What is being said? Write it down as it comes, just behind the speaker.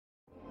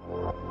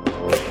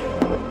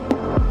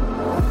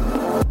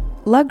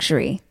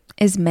Luxury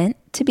is meant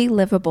to be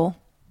livable.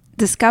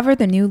 Discover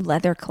the new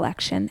leather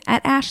collection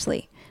at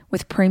Ashley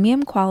with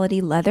premium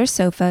quality leather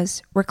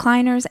sofas,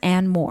 recliners,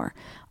 and more,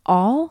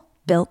 all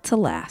built to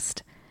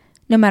last.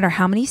 No matter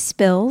how many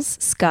spills,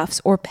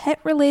 scuffs, or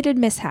pet-related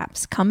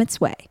mishaps come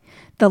its way,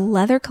 the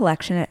leather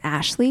collection at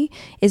Ashley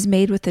is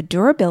made with the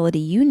durability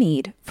you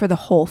need for the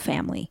whole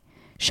family.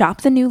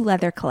 Shop the new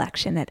leather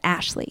collection at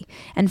Ashley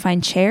and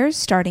find chairs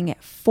starting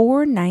at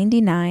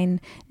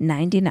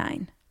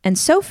 $499.99 and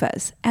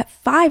sofas at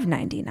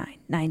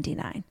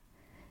 $599.99.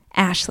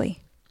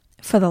 Ashley,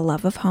 for the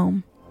love of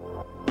home.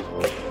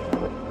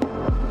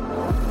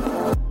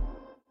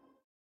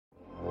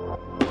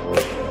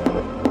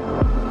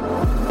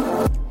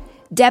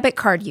 Debit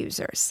card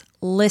users,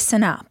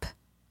 listen up.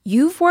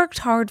 You've worked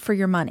hard for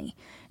your money.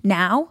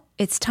 Now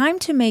it's time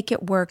to make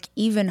it work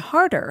even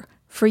harder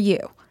for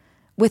you.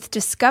 With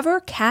Discover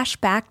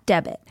Cashback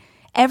Debit,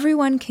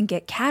 everyone can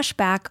get cash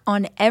back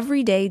on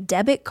everyday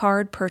debit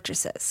card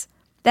purchases.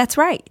 That's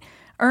right.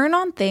 Earn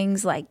on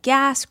things like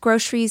gas,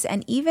 groceries,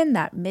 and even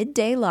that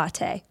midday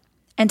latte.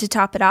 And to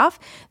top it off,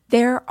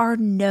 there are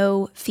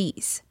no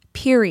fees,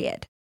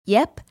 period.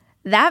 Yep,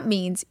 that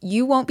means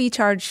you won't be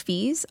charged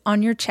fees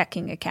on your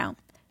checking account.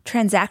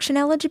 Transaction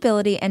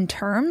eligibility and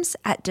terms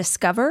at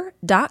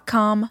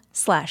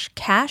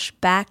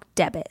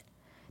discover.com/cashbackdebit.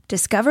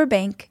 Discover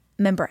Bank,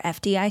 member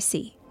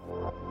FDIC.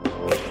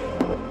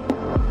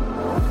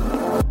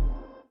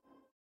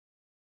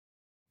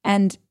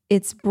 And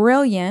it's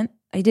brilliant.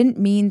 I didn't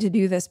mean to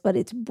do this, but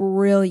it's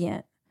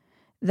brilliant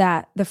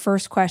that the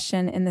first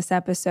question in this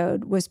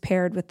episode was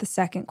paired with the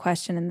second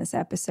question in this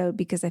episode,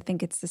 because I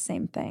think it's the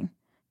same thing.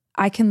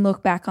 I can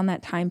look back on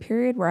that time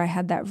period where I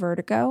had that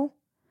vertigo,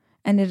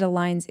 and it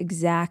aligns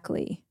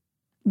exactly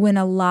when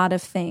a lot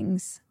of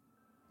things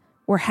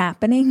were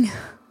happening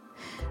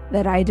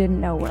that I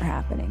didn't know were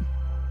happening.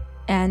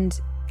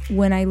 And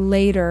when I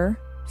later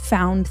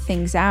found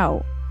things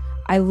out,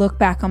 I look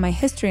back on my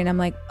history and I'm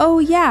like, oh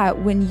yeah,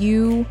 when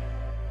you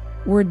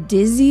were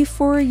dizzy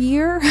for a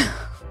year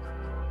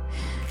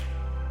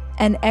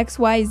and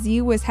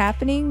XYZ was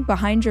happening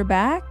behind your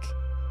back,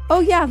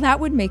 oh yeah, that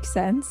would make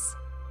sense.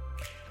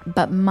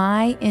 But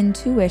my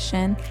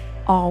intuition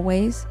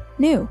always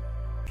knew.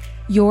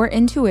 Your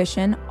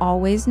intuition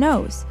always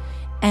knows.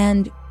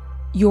 And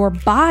your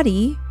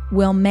body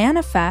will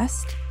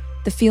manifest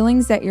the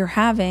feelings that you're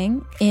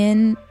having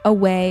in a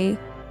way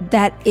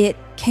that it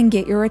can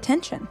get your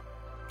attention.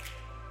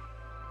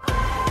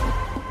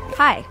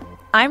 Hi,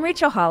 I'm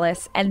Rachel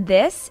Hollis, and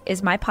this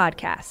is my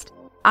podcast.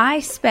 I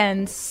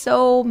spend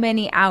so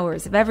many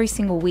hours of every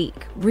single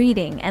week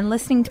reading and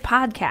listening to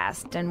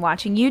podcasts and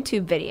watching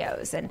YouTube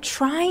videos and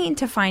trying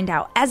to find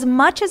out as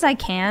much as I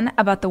can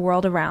about the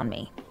world around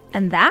me.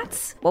 And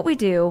that's what we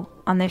do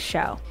on this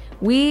show.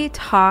 We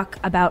talk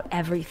about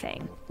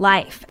everything,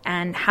 life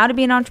and how to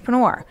be an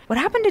entrepreneur. What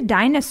happened to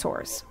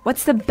dinosaurs?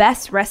 What's the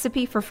best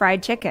recipe for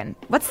fried chicken?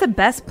 What's the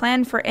best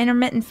plan for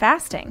intermittent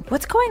fasting?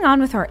 What's going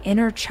on with our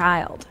inner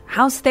child?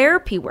 How's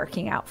therapy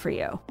working out for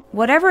you?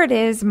 Whatever it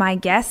is my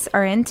guests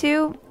are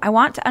into, I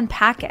want to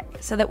unpack it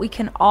so that we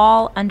can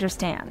all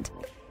understand.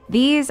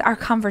 These are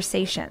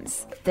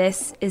conversations.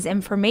 This is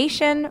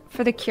information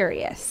for the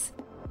curious.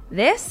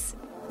 This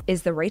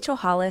is the Rachel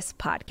Hollis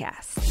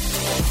Podcast.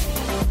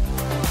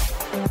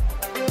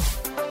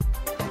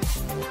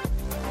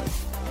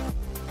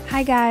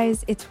 Hi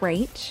guys, it's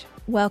Rach.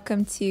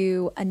 Welcome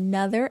to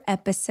another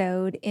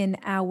episode in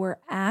our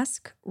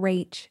Ask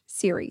Rach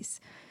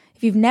series.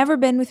 If you've never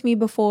been with me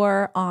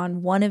before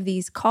on one of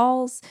these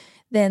calls,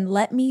 then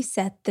let me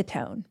set the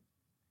tone.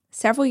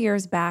 Several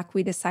years back,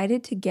 we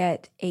decided to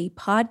get a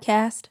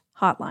podcast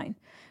hotline,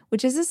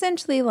 which is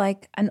essentially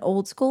like an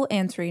old school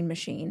answering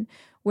machine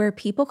where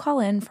people call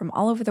in from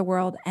all over the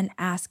world and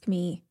ask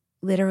me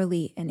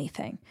literally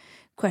anything.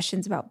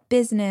 Questions about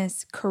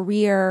business,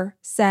 career,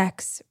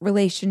 sex,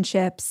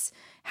 relationships,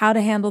 how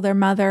to handle their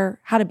mother,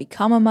 how to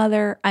become a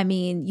mother. I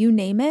mean, you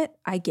name it,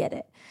 I get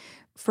it.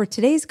 For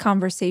today's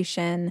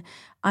conversation,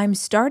 I'm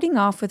starting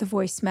off with a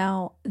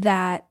voicemail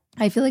that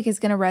I feel like is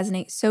going to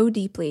resonate so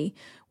deeply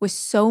with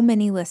so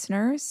many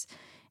listeners,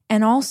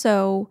 and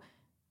also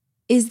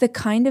is the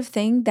kind of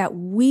thing that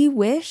we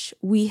wish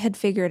we had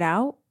figured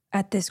out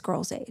at this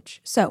girl's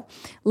age. So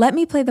let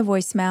me play the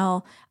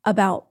voicemail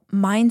about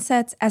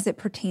mindsets as it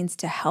pertains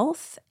to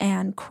health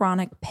and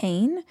chronic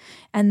pain,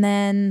 and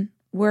then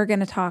we're going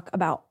to talk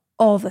about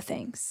all the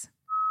things.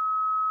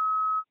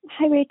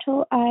 Hi,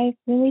 Rachel. I've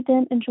really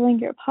been enjoying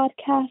your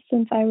podcast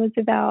since I was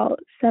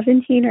about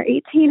 17 or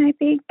 18, I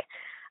think.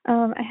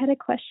 I had a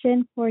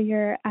question for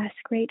your Ask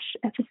Rach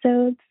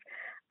episodes.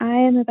 I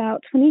am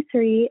about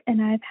 23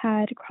 and I've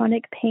had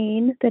chronic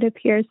pain that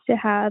appears to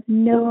have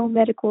no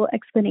medical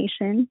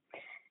explanation.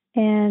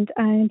 And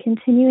I'm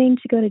continuing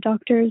to go to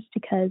doctors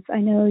because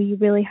I know you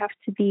really have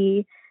to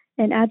be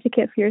an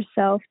advocate for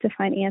yourself to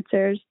find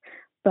answers.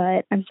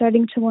 But I'm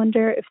starting to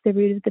wonder if the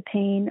root of the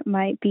pain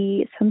might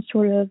be some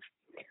sort of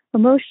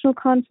emotional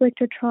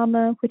conflict or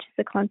trauma, which is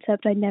a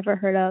concept I'd never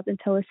heard of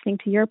until listening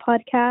to your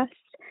podcast.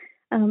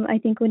 I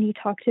think when you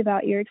talked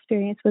about your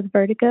experience with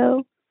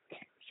vertigo,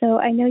 so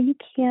I know you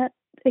can't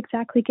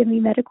exactly give me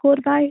medical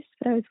advice,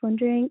 but I was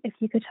wondering if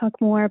you could talk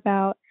more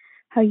about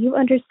how you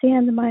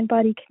understand the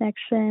mind-body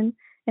connection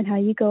and how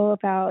you go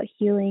about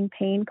healing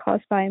pain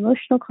caused by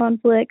emotional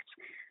conflict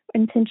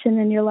and tension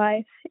in your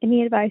life.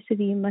 Any advice would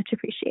be much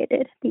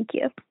appreciated. Thank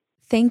you.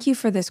 Thank you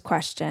for this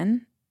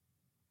question.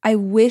 I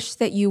wish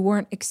that you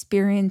weren't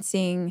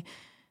experiencing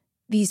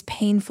these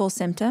painful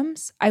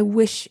symptoms. I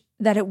wish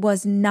that it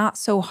was not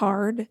so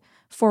hard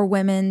for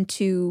women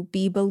to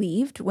be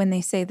believed when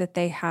they say that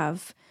they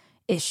have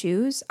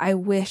issues. I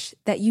wish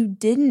that you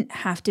didn't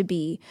have to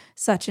be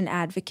such an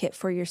advocate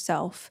for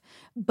yourself.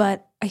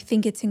 But I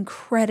think it's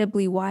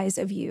incredibly wise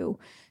of you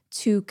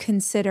to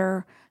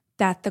consider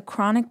that the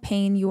chronic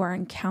pain you are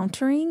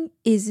encountering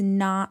is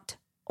not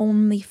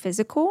only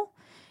physical,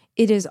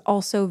 it is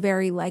also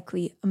very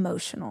likely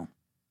emotional.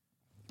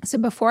 So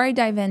before I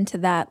dive into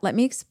that, let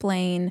me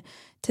explain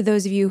to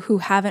those of you who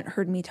haven't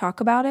heard me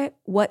talk about it,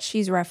 what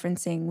she's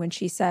referencing when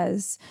she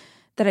says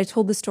that I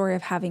told the story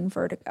of having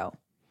vertigo.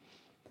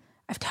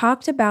 I've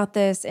talked about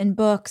this in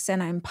books,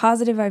 and I'm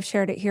positive I've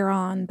shared it here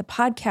on the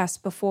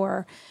podcast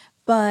before,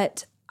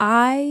 but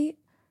I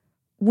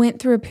went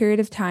through a period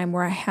of time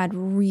where I had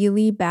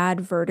really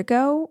bad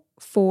vertigo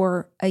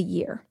for a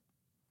year.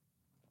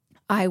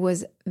 I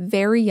was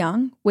very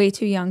young, way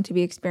too young to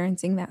be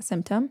experiencing that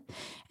symptom.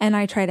 And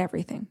I tried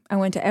everything. I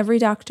went to every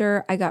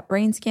doctor. I got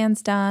brain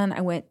scans done.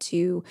 I went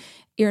to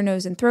ear,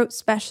 nose, and throat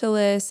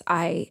specialists.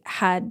 I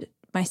had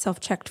myself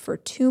checked for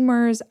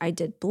tumors. I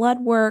did blood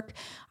work.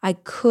 I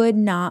could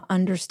not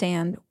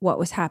understand what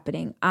was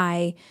happening.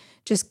 I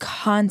just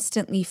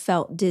constantly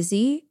felt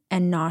dizzy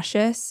and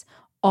nauseous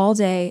all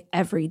day,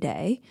 every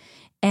day.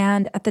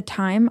 And at the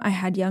time, I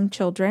had young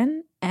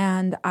children,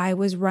 and I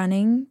was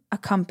running a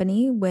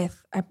company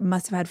with, I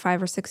must have had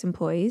 5 or 6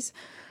 employees,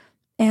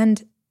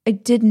 and I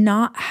did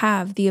not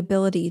have the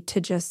ability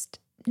to just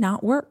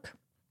not work.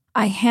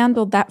 I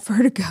handled that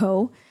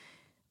vertigo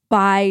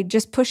by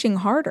just pushing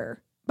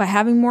harder, by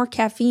having more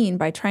caffeine,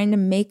 by trying to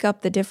make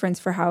up the difference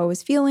for how I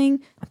was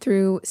feeling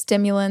through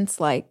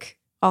stimulants like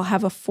I'll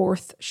have a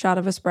 4th shot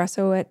of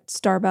espresso at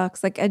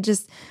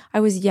Starbucks. I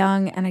was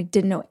young and I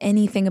didn't know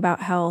anything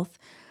about health.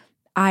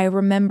 I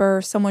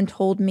remember someone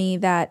told me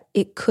that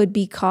it could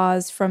be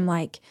caused from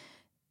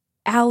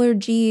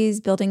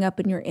allergies building up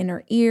in your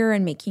inner ear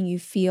and making you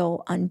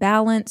feel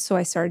unbalanced. So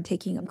I started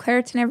taking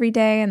Claritin every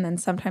day, and then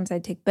sometimes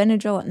I'd take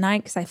Benadryl at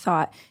night because I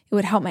thought it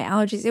would help my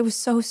allergies. It was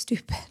so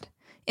stupid.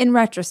 In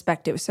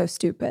retrospect, it was so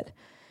stupid.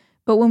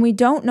 But when we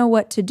don't know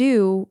what to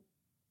do,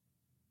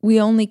 we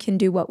only can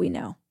do what we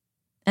know.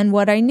 And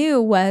what I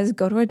knew was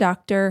go to a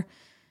doctor,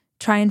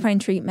 try and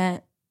find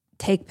treatment,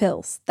 take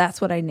pills.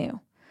 That's what I knew.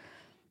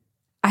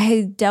 I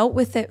had dealt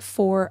with it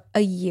for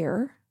a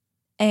year,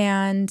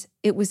 and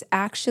it was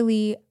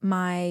actually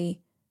my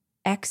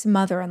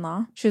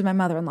ex-mother-in-law. She was my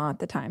mother-in-law at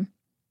the time.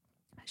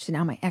 She's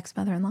now my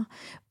ex-mother-in-law.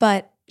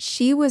 But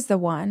she was the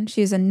one,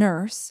 she was a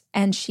nurse,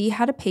 and she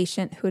had a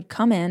patient who had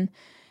come in,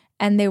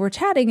 and they were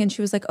chatting, and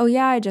she was like, oh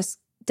yeah, I just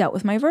dealt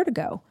with my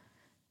vertigo.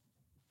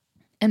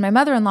 And my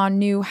mother-in-law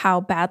knew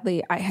how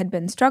badly I had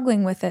been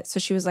struggling with it.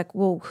 So she was like,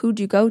 well, who'd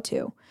you go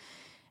to?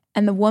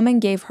 And the woman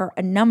gave her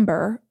a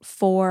number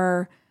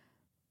for,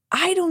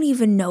 I don't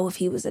even know if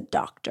he was a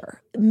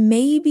doctor.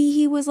 Maybe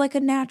he was like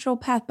a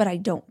naturopath, but I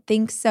don't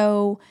think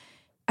so.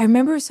 I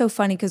remember it was so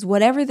funny because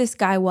whatever this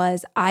guy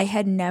was, I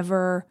had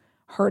never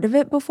heard of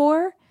it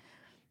before.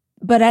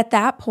 But at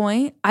that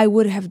point, I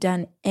would have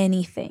done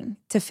anything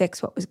to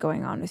fix what was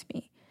going on with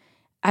me.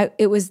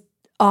 It was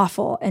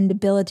awful and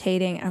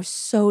debilitating. I was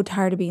so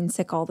tired of being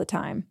sick all the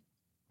time.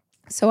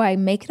 So I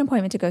make an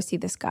appointment to go see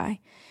this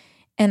guy.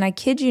 And I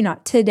kid you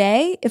not,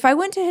 today, if I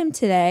went to him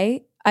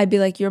today, I'd be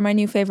like, you're my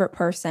new favorite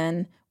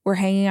person. We're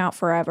hanging out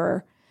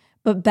forever.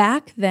 But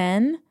back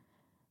then,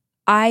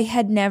 I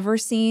had never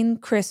seen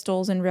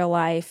crystals in real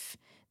life.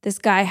 This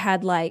guy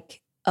had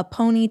like a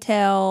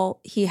ponytail.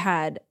 He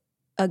had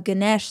a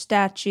Ganesh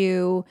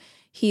statue.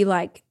 He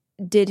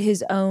did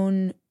his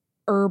own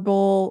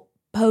herbal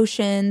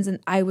potions. And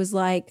I was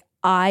like,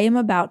 I am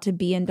about to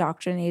be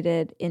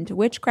indoctrinated into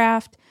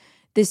witchcraft.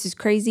 This is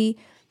crazy.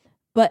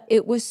 But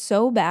it was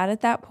so bad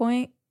at that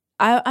point.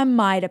 I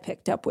might have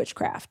picked up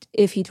witchcraft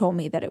if he told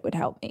me that it would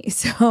help me.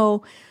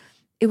 So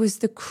it was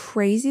the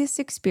craziest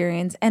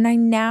experience. And I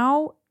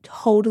now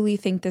totally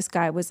think this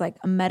guy was like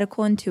a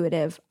medical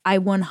intuitive. I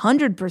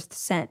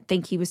 100%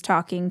 think he was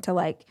talking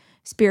to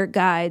spirit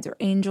guides or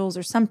angels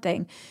or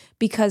something,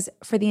 because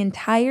for the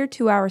entire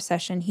 2-hour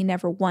session, he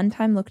never one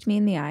time looked me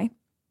in the eye.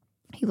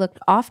 He looked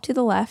off to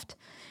the left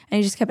and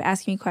he just kept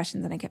asking me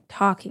questions, and I kept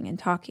talking and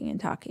talking and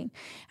talking.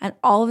 And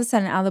all of a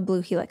sudden, out of the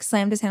blue, he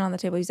slammed his hand on the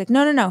table. He's like,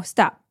 no,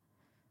 stop.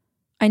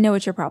 I know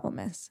what your problem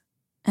is.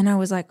 And I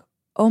was like,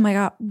 oh my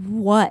God,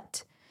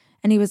 what?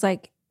 And he was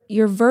like,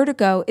 your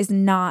vertigo is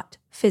not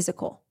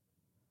physical.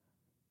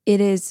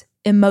 It is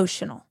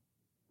emotional.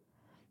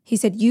 He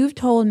said, you've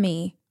told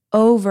me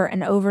over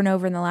and over and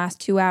over in the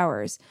last 2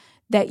 hours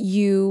that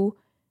you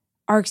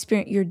are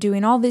experiencing, you're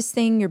doing all this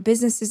thing, your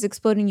business is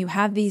exploding, you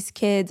have these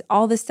kids,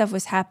 all this stuff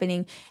was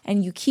happening,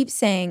 and you keep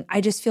saying,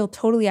 I just feel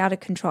totally out of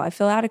control. I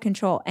feel out of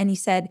control. And he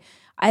said,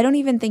 I don't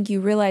even think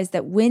you realize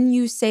that when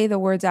you say the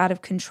words out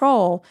of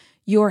control,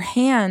 your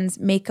hands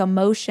make a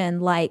motion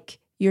like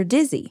you're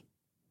dizzy.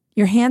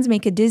 Your hands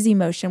make a dizzy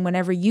motion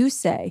whenever you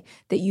say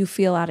that you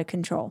feel out of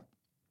control.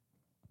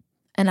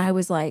 And I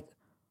was like,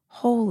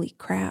 holy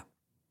crap,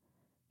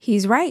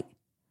 he's right.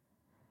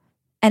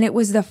 And it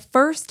was the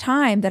first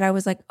time that I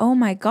was like, oh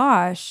my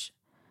gosh,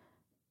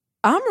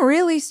 I'm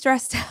really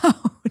stressed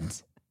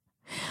out.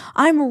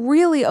 I'm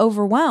really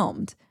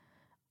overwhelmed.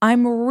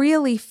 I'm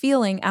really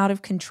feeling out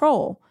of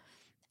control.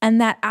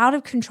 And that out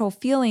of control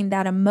feeling,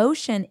 that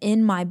emotion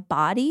in my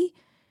body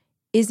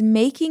is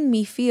making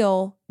me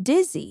feel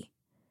dizzy.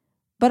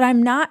 But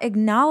I'm not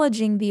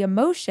acknowledging the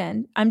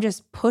emotion. I'm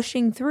just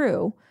pushing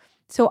through.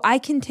 So I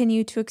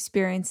continue to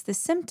experience the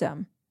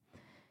symptom.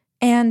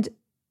 And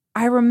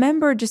I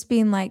remember just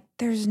being like,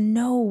 there's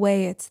no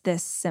way it's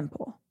this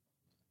simple.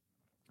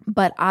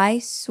 But I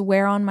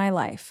swear on my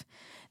life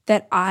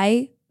that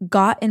I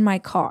got in my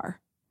car,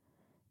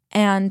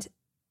 and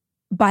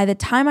by the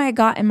time I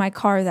got in my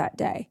car that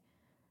day,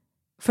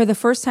 for the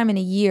first time in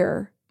a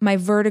year, my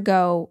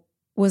vertigo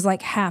was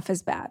like half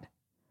as bad.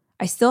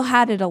 I still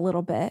had it a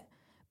little bit,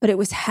 but it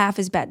was half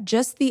as bad.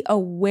 Just the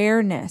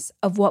awareness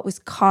of what was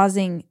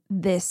causing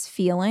this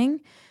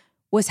feeling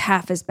was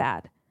half as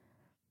bad.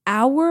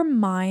 Our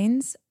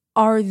minds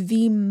are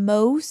the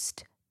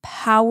most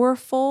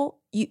powerful.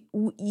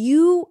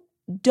 You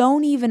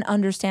don't even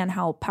understand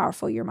how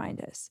powerful your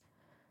mind is.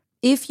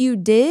 If you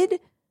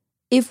did,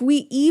 if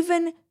we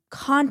even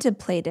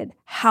contemplated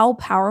how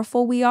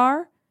powerful we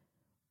are,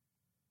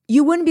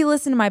 you wouldn't be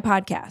listening to my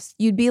podcast.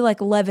 You'd be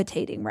like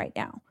levitating right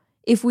now.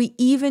 If we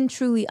even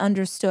truly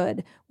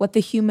understood what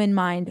the human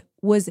mind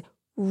was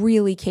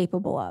really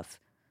capable of.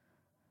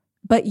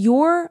 But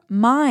your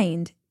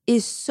mind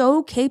is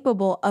so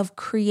capable of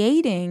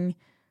creating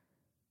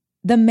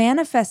the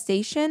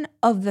manifestation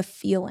of the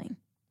feeling.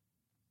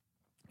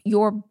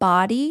 Your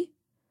body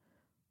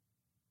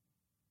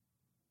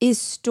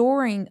is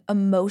storing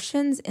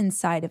emotions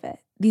inside of it.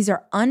 These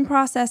are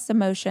unprocessed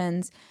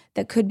emotions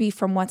that could be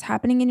from what's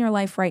happening in your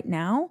life right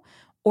now,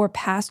 or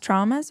past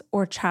traumas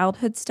or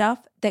childhood stuff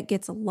that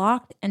gets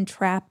locked and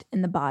trapped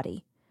in the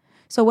body.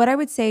 So what I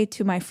would say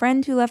to my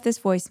friend who left this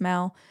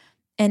voicemail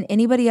and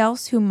anybody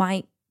else who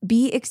might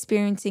be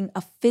experiencing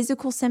a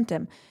physical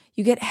symptom,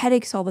 you get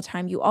headaches all the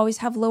time, you always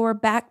have lower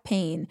back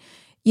pain,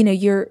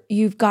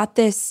 you've got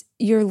this,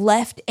 your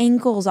left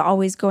ankle's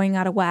always going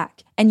out of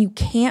whack, and you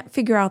can't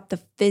figure out the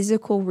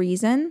physical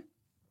reason.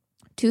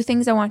 2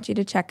 things I want you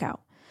to check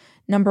out.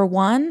 Number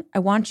 1, I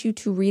want you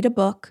to read a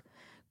book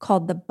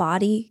called The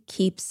Body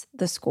Keeps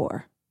the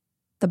Score.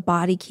 The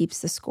Body Keeps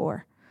the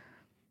Score.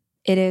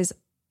 It is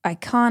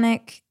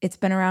iconic. It's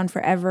been around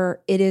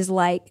forever. It is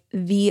like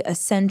the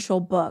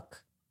essential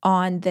book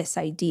on this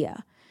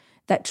idea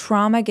that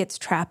trauma gets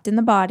trapped in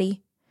the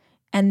body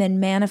and then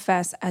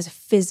manifests as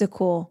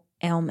physical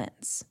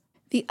ailments.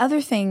 The other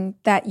thing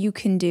that you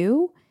can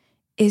do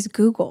is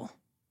Google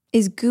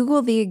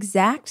the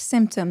exact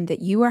symptom that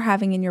you are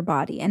having in your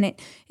body. And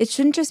it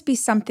shouldn't just be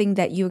something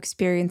that you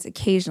experience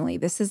occasionally.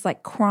 This is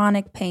like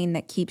chronic pain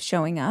that keeps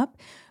showing up.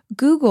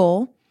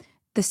 Google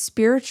the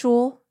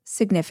spiritual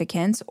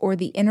significance or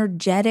the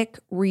energetic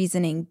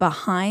reasoning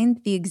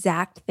behind the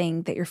exact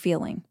thing that you're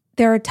feeling.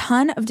 There are a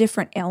ton of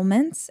different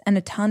ailments and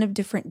a ton of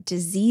different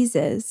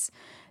diseases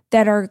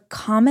that are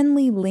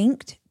commonly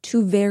linked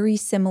to very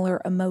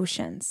similar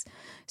emotions.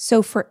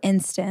 So for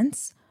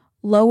instance,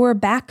 lower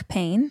back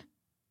pain,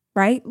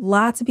 right?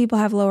 Lots of people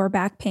have lower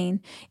back pain,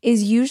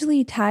 is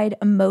usually tied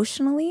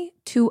emotionally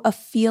to a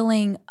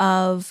feeling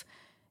of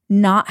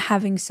not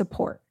having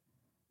support,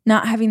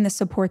 not having the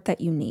support that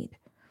you need.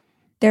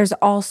 There's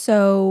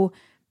also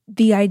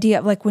the idea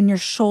of like when your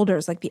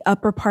shoulders, like the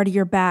upper part of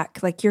your back,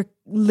 like you're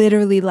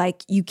literally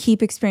like you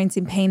keep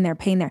experiencing pain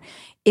there.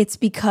 It's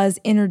because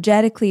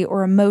energetically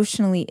or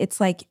emotionally, it's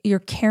like you're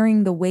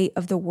carrying the weight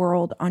of the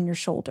world on your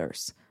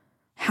shoulders.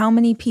 How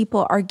many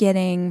people are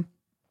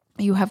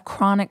you have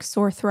chronic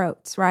sore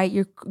throats, right?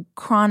 You're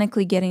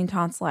chronically getting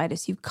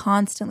tonsillitis. You've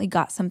constantly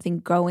got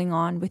something going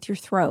on with your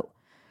throat.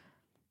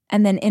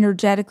 And then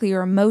energetically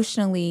or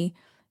emotionally,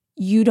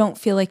 you don't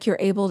feel like you're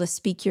able to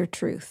speak your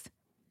truth.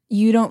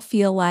 You don't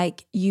feel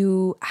like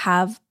you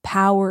have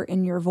power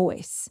in your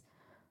voice.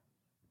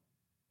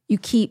 You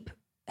keep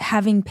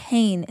having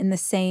pain in the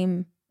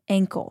same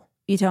ankle.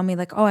 You tell me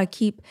like, oh, I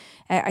keep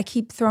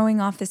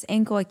throwing off this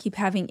ankle. I keep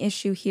having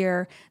issue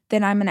here.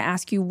 Then I'm going to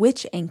ask you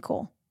which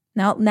ankle.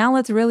 Now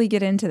let's really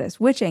get into this.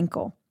 Which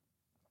ankle?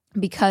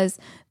 Because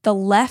the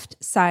left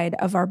side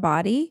of our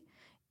body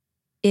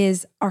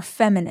is our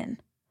feminine.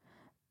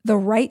 The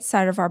right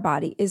side of our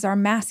body is our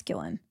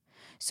masculine.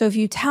 So if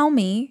you tell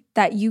me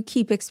that you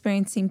keep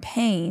experiencing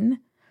pain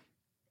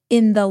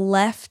in the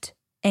left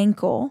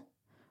ankle,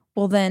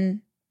 well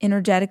then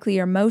energetically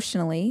or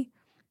emotionally,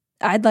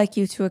 I'd like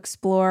you to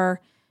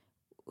explore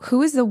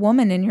who is the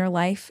woman in your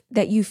life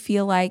that you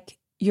feel like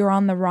you're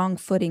on the wrong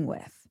footing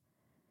with?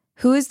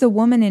 Who is the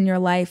woman in your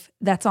life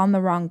that's on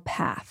the wrong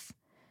path?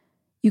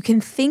 You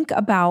can think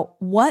about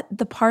what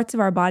the parts of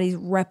our bodies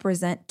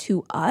represent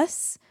to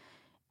us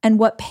and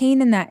what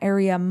pain in that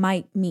area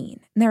might mean.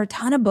 And there are a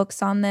ton of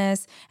books on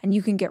this, and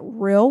you can get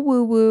real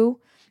woo-woo.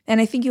 And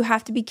I think you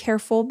have to be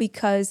careful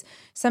because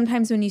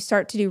sometimes when you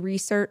start to do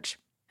research,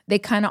 they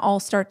kind of all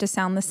start to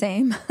sound the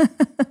same.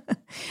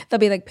 They'll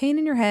be like pain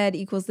in your head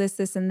equals this,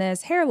 this, and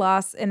this, hair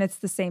loss, and it's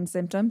the same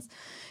symptoms.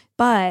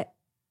 But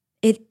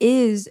it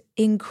is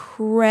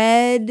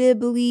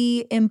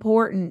incredibly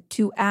important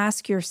to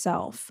ask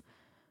yourself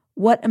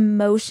what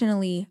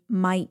emotionally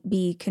might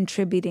be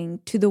contributing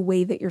to the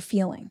way that you're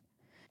feeling.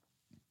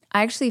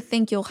 I actually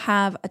think you'll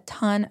have a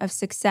ton of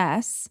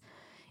success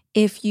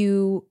if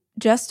you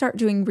just start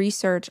doing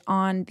research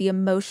on the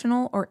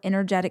emotional or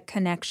energetic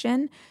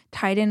connection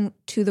tied in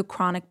to the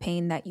chronic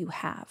pain that you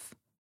have.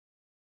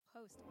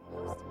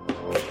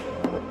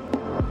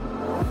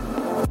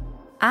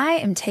 I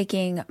am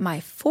taking my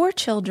 4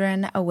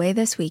 children away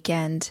this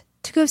weekend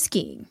to go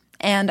skiing.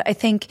 And I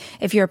think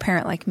if you're a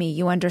parent like me,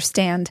 you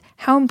understand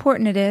how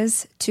important it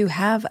is to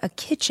have a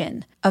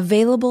kitchen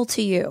available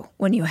to you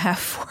when you have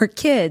 4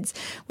 kids,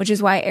 which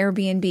is why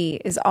Airbnb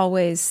is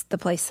always the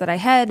place that I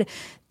head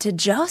to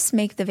just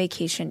make the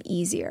vacation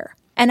easier.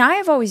 And I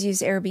have always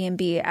used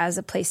Airbnb as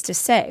a place to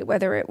stay,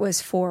 whether it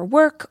was for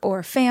work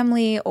or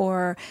family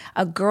or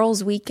a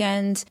girls'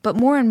 weekend. But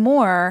more and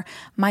more,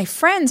 my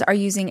friends are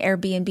using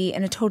Airbnb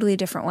in a totally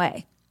different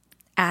way,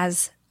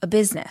 as a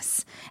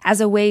business,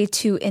 as a way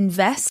to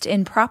invest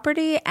in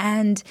property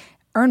and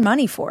earn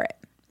money for it.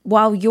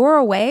 While you're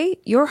away,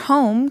 your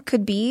home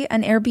could be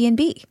an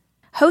Airbnb.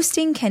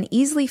 Hosting can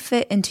easily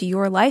fit into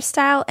your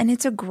lifestyle, and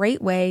it's a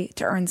great way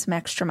to earn some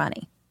extra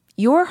money.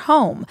 Your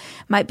home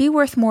might be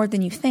worth more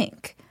than you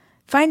think.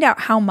 Find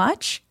out how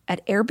much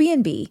at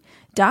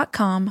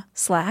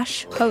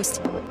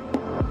airbnb.com/host.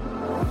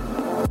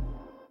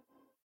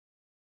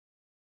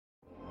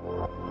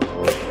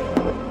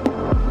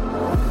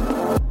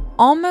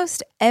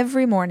 Almost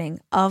every morning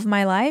of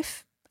my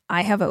life,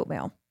 I have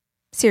oatmeal.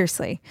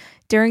 Seriously,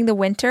 during the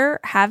winter,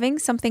 having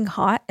something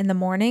hot in the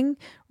morning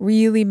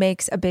really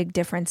makes a big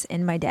difference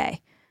in my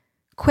day.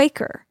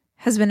 Quaker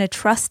has been a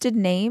trusted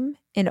name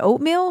in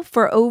oatmeal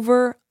for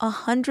over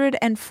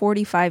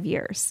 145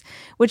 years,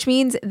 which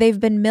means they've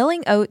been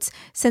milling oats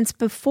since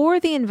before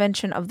the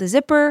invention of the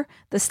zipper,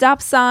 the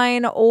stop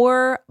sign,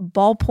 or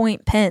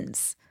ballpoint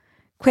pens.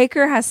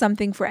 Quaker has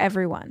something for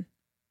everyone,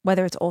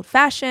 whether it's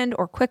old-fashioned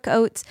or quick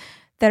oats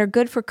that are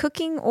good for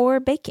cooking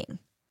or baking.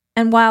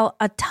 And while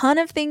a ton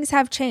of things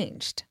have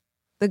changed,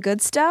 the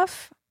good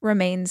stuff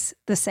remains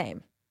the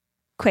same.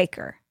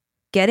 Quaker,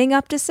 getting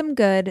up to some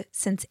good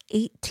since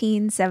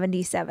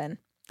 1877.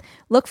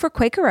 Look for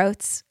Quaker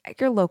Oats at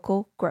your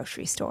local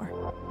grocery store.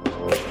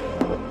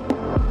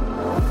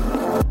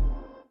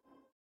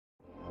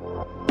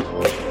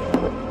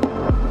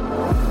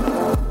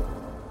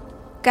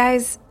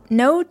 Guys,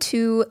 no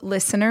 2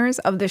 listeners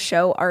of the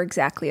show are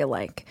exactly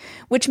alike,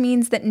 which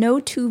means that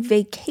no 2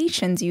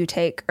 vacations you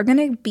take are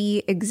going to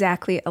be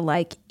exactly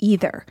alike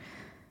either.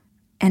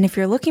 And if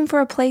you're looking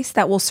for a place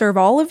that will serve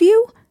all of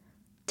you,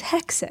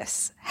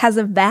 Texas has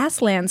a vast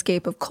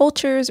landscape of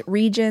cultures,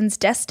 regions,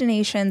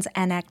 destinations,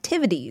 and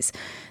activities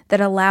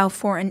that allow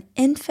for an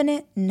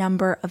infinite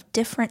number of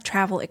different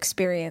travel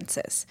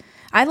experiences.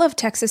 I love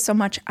Texas so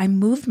much, I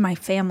moved my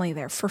family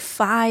there for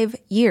 5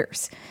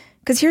 years.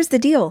 Because here's the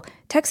deal,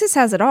 Texas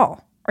has it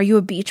all. Are you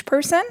a beach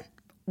person?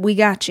 We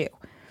got you.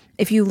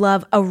 If you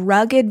love a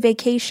rugged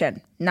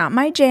vacation, not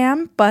my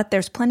jam, but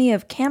there's plenty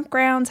of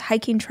campgrounds,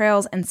 hiking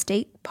trails, and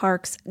state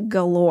parks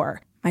galore.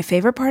 My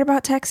favorite part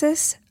about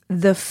Texas?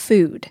 The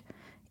food.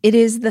 It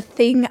is the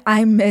thing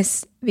I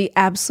miss the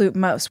absolute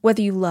most.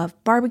 Whether you love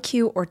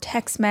barbecue or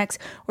Tex-Mex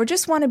or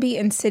just want to be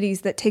in cities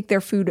that take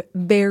their food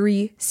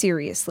very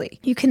seriously.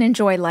 You can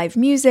enjoy live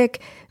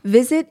music,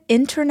 visit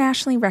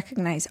internationally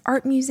recognized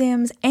art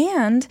museums,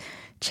 and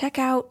check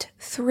out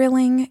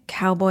thrilling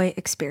cowboy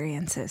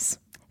experiences.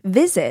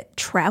 Visit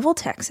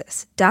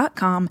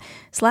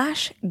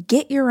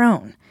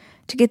traveltexas.com/getyourown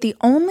to get the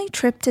only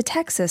trip to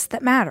Texas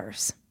that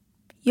matters.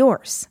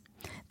 Yours.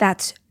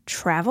 That's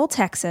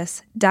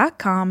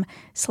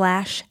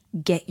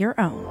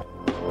traveltexas.com/getyourown.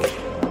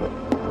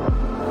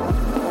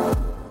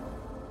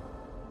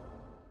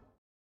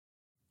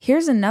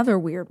 Here's another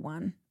weird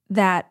one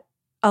that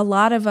a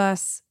lot of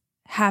us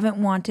haven't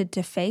wanted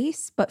to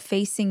face, but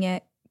facing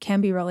it can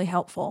be really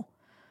helpful.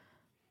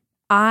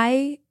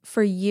 I,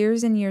 for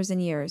years and years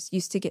and years,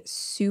 used to get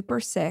super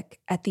sick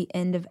at the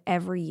end of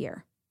every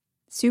year.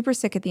 Super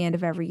sick at the end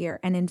of every year.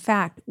 And in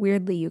fact,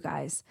 weirdly, you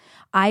guys,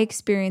 I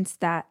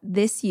experienced that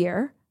this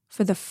year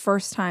for the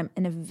first time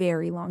in a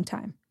very long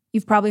time.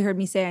 You've probably heard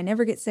me say, I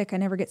never get sick, I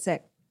never get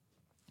sick.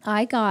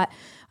 I got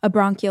a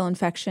bronchial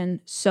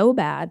infection so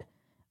bad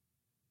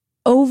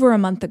over a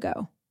month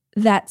ago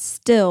that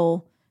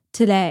still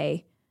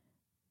today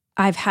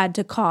I've had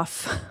to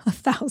cough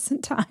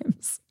 1,000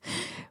 times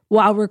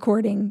while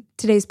recording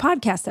today's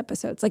podcast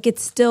episodes. Like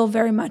it's still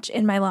very much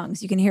in my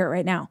lungs. You can hear it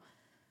right now.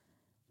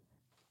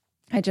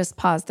 I just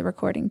paused the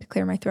recording to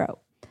clear my throat.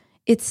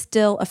 It's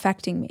still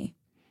affecting me.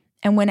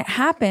 And when it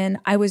happened,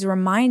 I was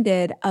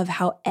reminded of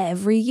how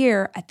every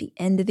year at the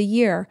end of the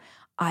year,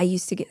 I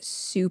used to get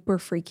super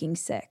freaking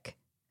sick,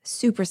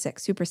 super sick,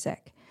 super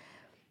sick.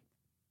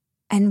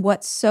 And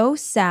what's so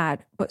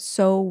sad, but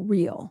so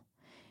real,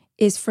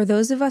 is for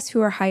those of us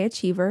who are high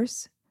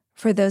achievers,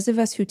 for those of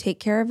us who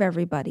take care of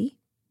everybody,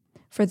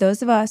 for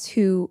those of us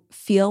who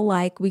feel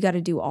like we got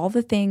to do all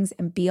the things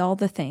and be all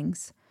the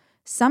things,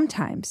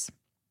 sometimes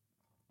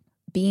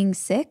being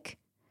sick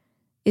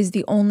is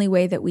the only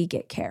way that we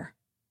get care.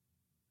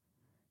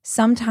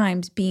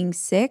 Sometimes being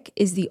sick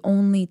is the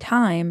only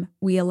time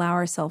we allow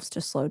ourselves to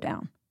slow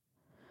down.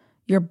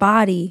 Your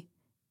body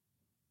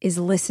is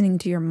listening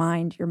to your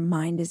mind. Your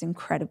mind is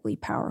incredibly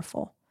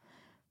powerful.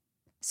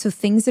 So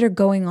things that are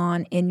going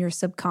on in your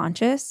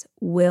subconscious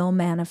will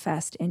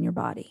manifest in your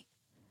body.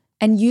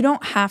 And you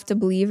don't have to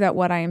believe that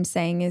what I am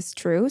saying is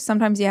true.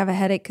 Sometimes you have a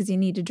headache because you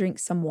need to drink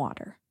some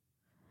water.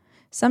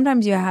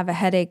 Sometimes you have a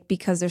headache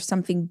because there's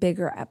something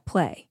bigger at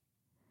play.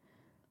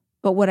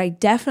 But what I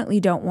definitely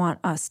don't want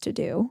us to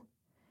do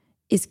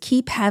is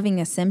keep having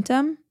a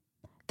symptom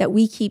that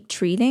we keep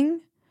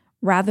treating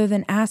rather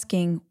than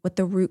asking what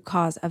the root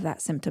cause of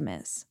that symptom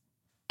is.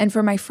 And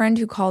for my friend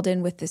who called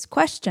in with this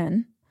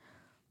question,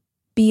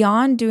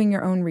 beyond doing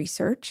your own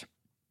research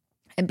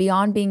and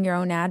beyond being your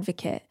own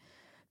advocate,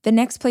 the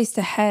next place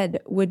to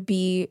head would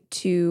be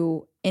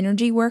to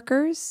energy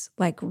workers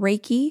like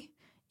Reiki,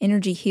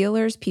 energy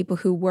healers, people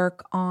who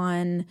work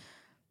on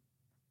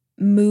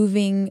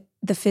moving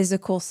the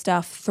physical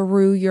stuff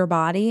through your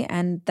body,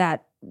 and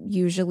that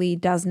usually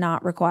does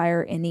not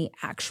require any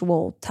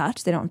actual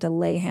touch. They don't have to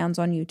lay hands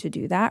on you to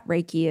do that.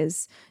 Reiki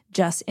is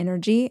just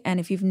energy. And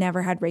if you've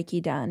never had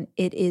Reiki done,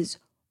 it is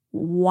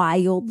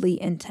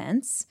wildly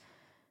intense.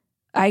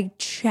 I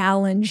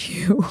challenge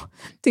you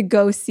to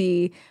go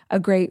see a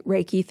great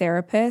Reiki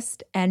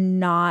therapist and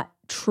not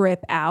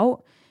trip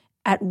out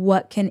at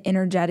what can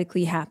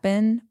energetically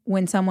happen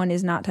when someone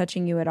is not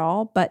touching you at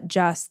all, but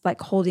just like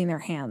holding their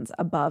hands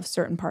above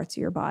certain parts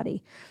of your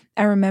body.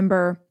 I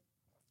remember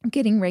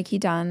getting Reiki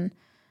done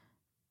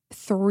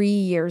 3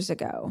 years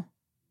ago,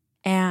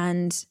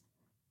 and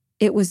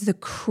it was the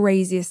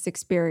craziest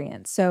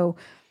experience. So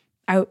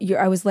I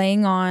was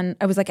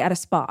like at a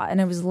spa, and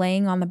I was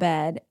laying on the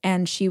bed,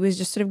 and she was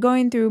just sort of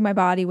going through my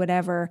body,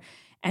 whatever.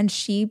 And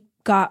she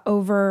got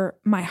over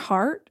my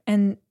heart,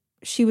 and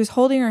she was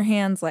holding her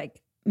hands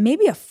like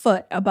maybe a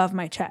foot above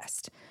my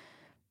chest,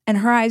 and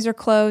her eyes are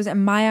closed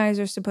and my eyes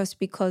are supposed to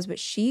be closed, but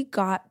she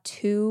got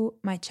to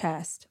my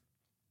chest.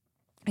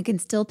 I can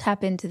still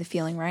tap into the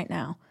feeling right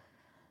now.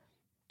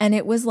 And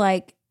it was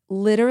like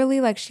literally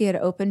like she had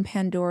opened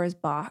Pandora's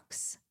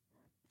box.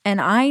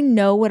 And I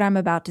know what I'm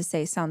about to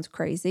say sounds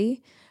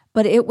crazy,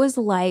 but it was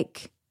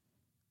like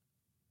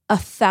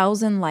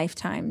 1,000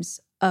 lifetimes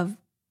of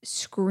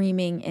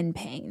screaming in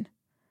pain.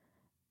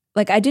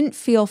 Like I didn't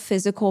feel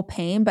physical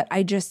pain, but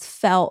I just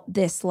felt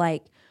this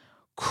like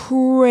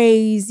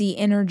crazy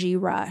energy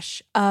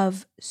rush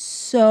of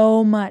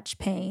so much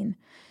pain,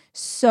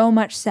 so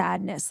much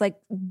sadness, like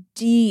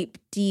deep,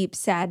 deep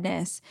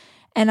sadness.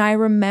 And I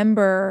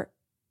remember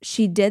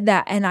she did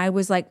that, and I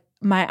was like,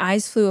 my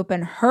eyes flew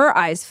open, her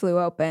eyes flew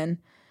open.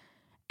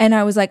 And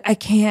I was like, I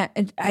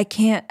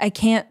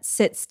can't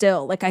sit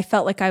still. Like I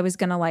felt like I was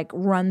going to like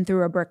run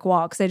through a brick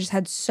wall because I just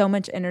had so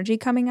much energy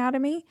coming out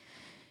of me.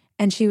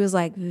 And she was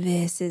like,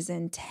 this is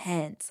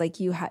intense. Like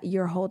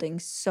you're holding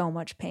so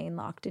much pain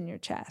locked in your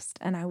chest.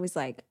 And I was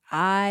like,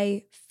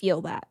 I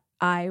feel that.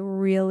 I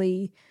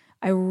really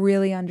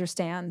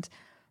understand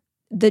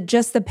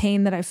just the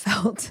pain that I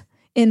felt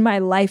in my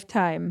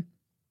lifetime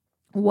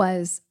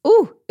was,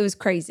 it was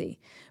crazy.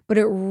 But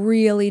it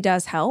really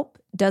does help.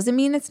 Doesn't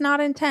mean it's not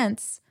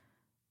intense.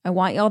 I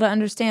want y'all to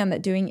understand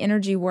that doing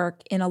energy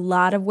work in a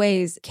lot of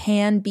ways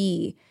can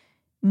be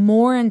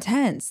more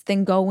intense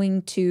than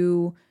going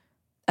to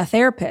a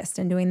therapist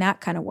and doing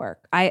that kind of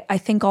work. I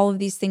think all of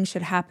these things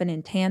should happen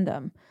in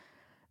tandem.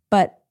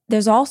 But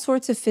there's all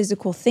sorts of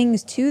physical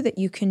things too that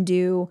you can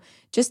do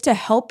just to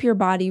help your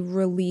body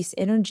release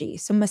energy.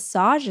 So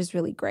massage is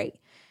really great.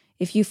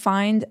 If you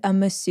find a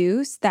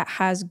masseuse that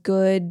has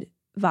good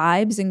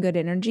vibes and good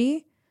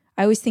energy,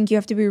 I always think you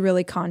have to be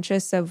really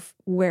conscious of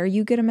where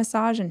you get a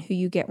massage and who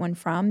you get one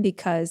from,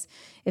 because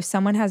if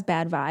someone has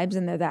bad vibes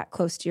and they're that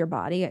close to your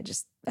body,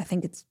 I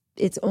think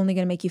it's only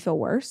going to make you feel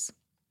worse.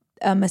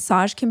 A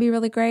massage can be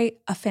really great.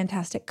 A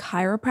fantastic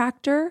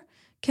chiropractor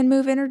can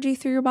move energy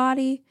through your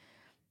body.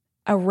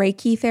 A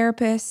Reiki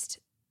therapist,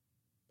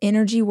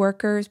 energy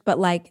workers. But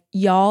like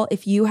y'all,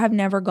 if you have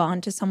never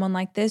gone to someone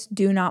like this,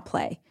 do not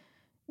play.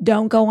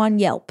 Don't go on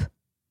Yelp.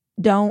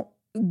 Don't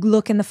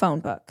look in the phone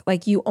book.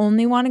 Like you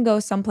only want to go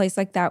someplace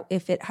like that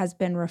if it has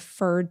been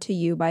referred to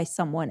you by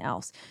someone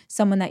else,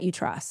 someone that you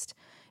trust.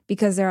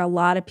 Because there are a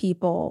lot of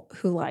people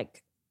who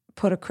like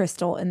put a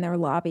crystal in their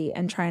lobby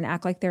and try and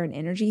act like they're an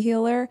energy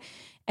healer.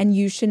 And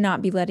you should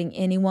not be letting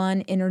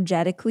anyone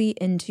energetically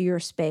into your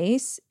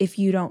space if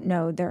you don't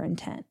know their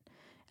intent.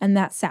 And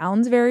that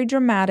sounds very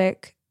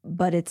dramatic,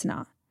 but it's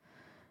not.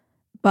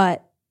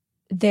 But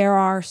there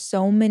are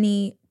so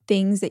many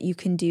things that you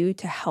can do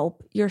to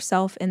help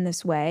yourself in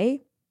this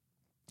way.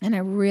 And I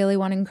really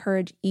want to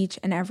encourage each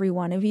and every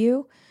one of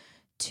you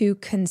to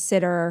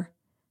consider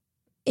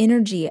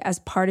energy as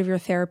part of your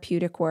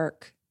therapeutic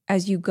work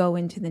as you go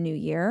into the new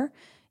year.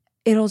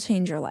 It'll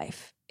change your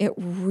life. It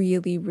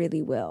really,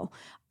 really will.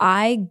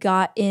 I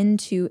got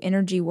into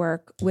energy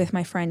work with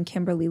my friend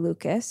Kimberly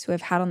Lucas, who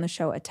I've had on the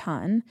show a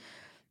ton.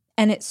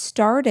 And it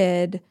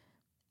started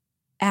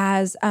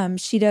as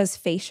she does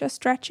fascia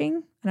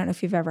stretching. I don't know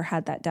if you've ever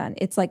had that done.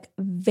 It's like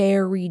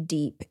very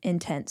deep,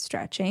 intense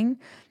stretching.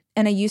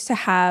 And I used to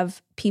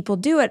have people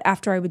do it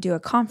after I would do a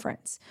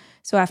conference.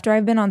 So after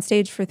I've been on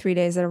stage for 3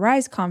 days at a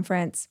RISE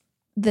conference,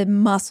 the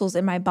muscles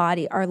in my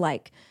body are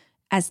like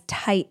as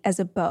tight as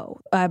a bow.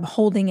 I'm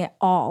holding it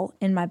all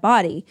in my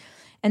body.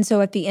 And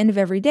so at the end of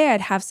every day,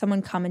 I'd have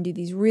someone come and do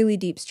these really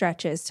deep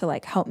stretches to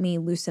like help me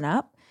loosen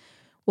up.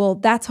 Well,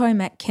 that's how I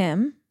met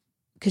Kim,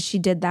 because she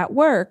did that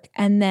work.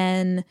 And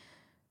then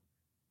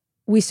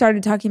we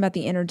started talking about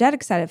the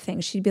energetic side of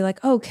things. She'd be like,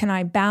 oh, can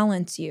I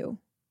balance you?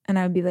 And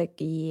I would be like,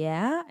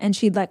 yeah. And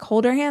she'd like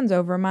hold her hands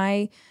over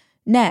my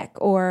neck,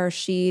 or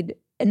she'd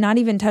not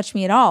even touch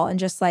me at all, and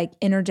just like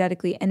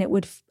energetically. And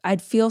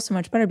I'd feel so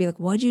much better. I'd be like,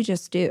 what'd you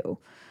just do?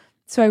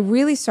 So I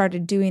really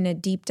started doing a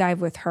deep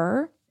dive with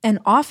her. And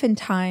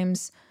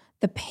oftentimes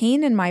the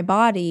pain in my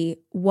body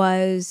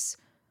was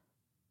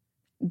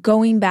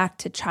going back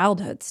to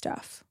childhood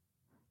stuff.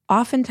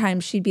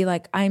 Oftentimes she'd be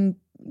like, I'm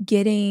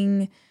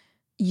getting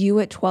you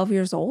at 12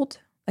 years old.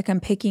 Like I'm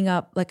picking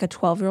up like a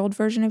 12-year-old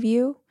version of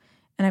you.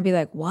 And I'd be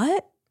like,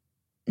 what?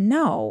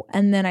 No.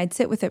 And then I'd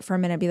sit with it for a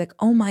minute. I'd be like,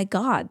 oh my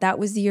God, that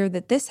was the year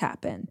that this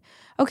happened.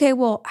 Okay,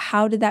 well,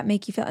 how did that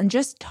make you feel? And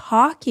just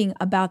talking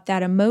about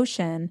that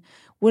emotion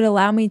would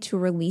allow me to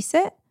release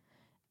it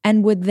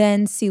and would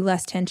then see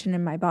less tension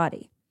in my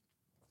body.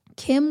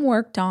 Kim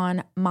worked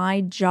on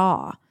my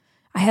jaw.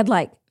 I had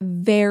like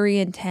very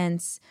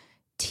intense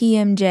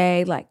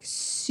TMJ, like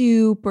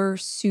super,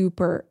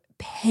 super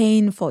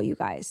painful, you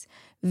guys,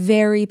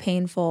 very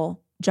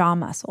painful jaw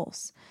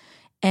muscles.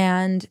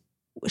 And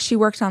she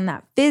worked on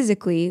that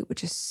physically,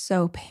 which is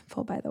so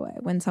painful, by the way,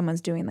 when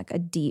someone's doing like a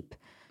deep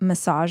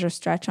massage or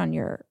stretch on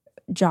your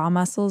jaw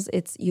muscles.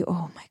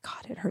 Oh my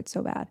God, it hurts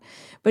so bad.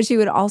 But she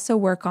would also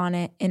work on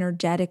it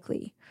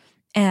energetically.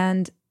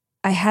 And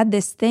I had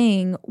this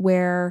thing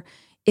where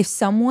if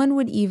someone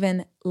would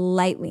even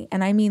lightly,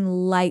 and I mean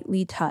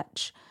lightly,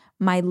 touch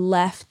my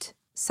left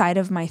side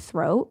of my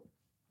throat,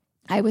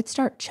 I would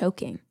start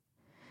choking.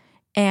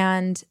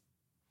 And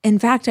in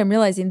fact, I'm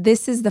realizing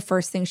this is the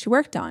first thing she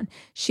worked on.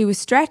 She was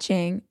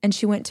stretching and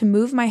she went to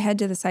move my head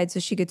to the side so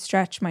she could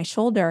stretch my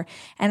shoulder.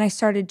 And I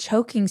started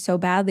choking so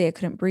badly I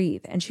couldn't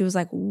breathe. And she was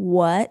like,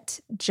 what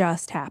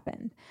just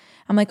happened?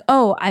 I'm like,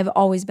 oh, I've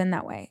always been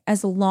that way.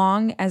 As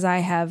long as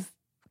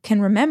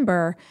can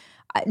remember,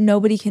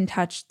 nobody can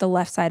touch the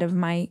left side of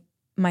my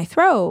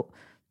throat.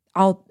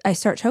 I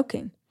start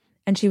choking.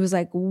 And she was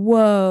like,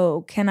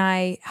 whoa, can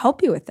I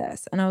help you with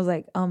this? And I was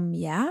like,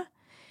 yeah.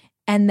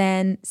 And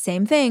then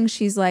same thing,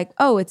 she's like,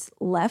 oh, it's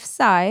left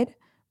side,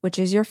 which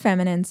is your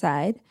feminine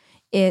side.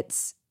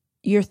 It's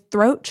your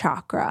throat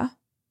chakra.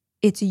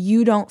 It's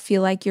you don't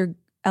feel like you're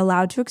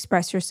allowed to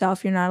express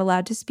yourself. You're not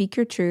allowed to speak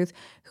your truth.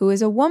 Who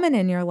is a woman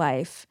in your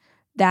life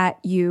that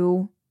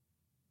you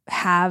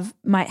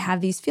might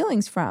have these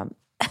feelings from?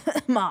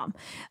 Mom.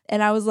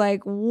 And I was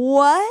like,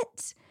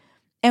 what?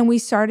 And we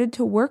started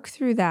to work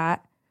through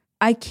that.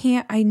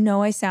 I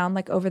know I sound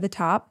like over the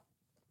top,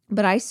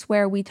 but I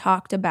swear we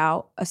talked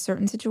about a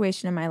certain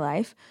situation in my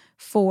life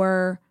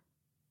for,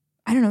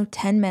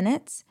 10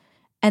 minutes.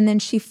 And then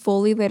she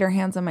fully laid her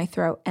hands on my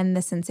throat and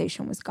the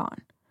sensation was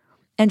gone.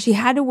 And she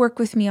had to work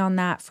with me on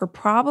that for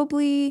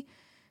probably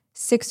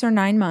 6 or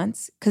 9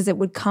 months because it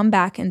would come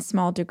back in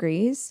small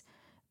degrees.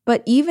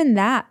 But even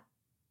that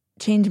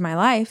changed my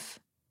life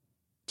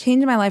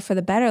for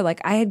the better.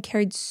 Like I had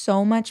carried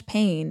so much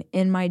pain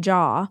in my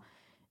jaw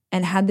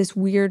and had this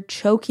weird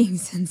choking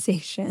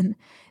sensation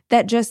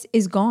that just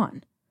is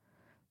gone.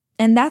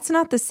 And that's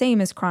not the same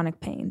as chronic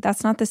pain.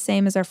 That's not the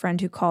same as our friend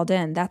who called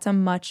in. That's a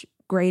much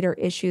greater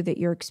issue that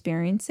you're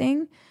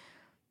experiencing.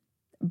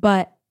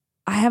 But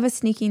I have a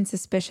sneaking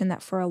suspicion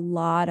that for a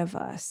lot of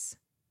us,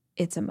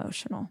 it's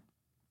emotional.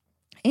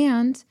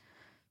 And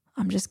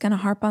I'm just going to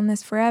harp on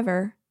this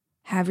forever.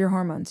 Have your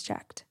hormones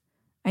checked.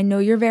 I know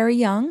you're very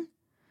young,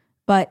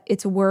 but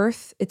it's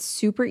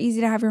super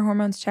easy to have your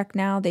hormones checked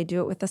now. They do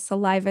it with a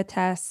saliva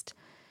test.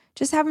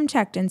 Just have them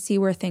checked and see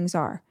where things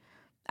are.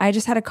 I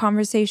just had a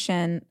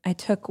conversation. I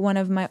took one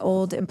of my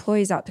old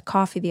employees out to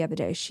coffee the other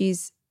day.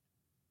 She's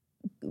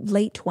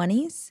late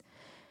 20s.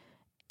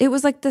 It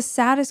was like the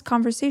saddest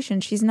conversation.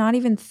 She's not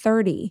even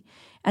 30.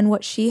 And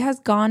what she has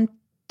gone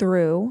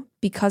through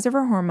because of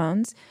her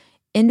hormones,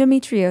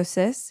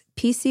 endometriosis,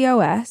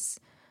 PCOS,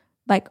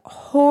 like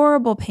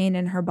horrible pain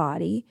in her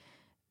body.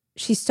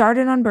 She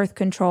started on birth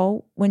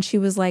control when she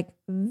was like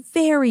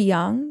very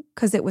young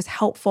because it was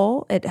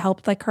helpful. It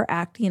helped like her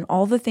acne and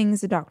all the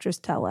things the doctors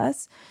tell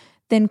us.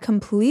 Then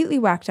completely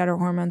whacked out her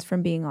hormones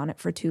from being on it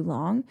for too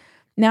long.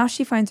 Now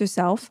she finds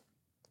herself,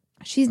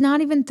 she's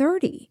not even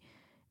 30,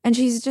 and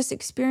she's just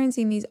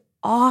experiencing these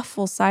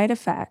awful side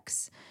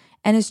effects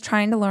and is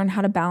trying to learn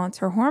how to balance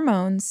her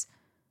hormones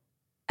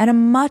at a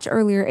much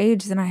earlier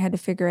age than I had to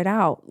figure it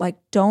out. Like,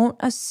 don't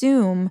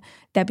assume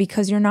that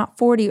because you're not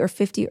 40 or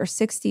 50 or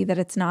 60 that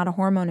it's not a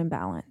hormone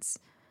imbalance.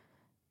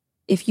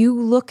 If you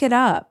look it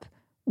up,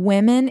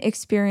 women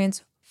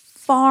experience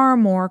far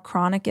more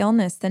chronic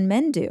illness than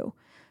men do.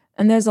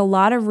 And there's a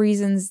lot of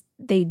reasons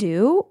they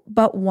do,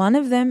 but one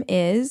of them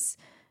is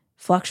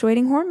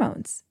fluctuating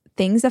hormones.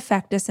 Things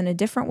affect us in a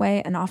different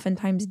way and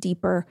oftentimes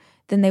deeper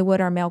than they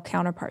would our male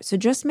counterparts. So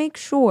just make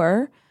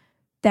sure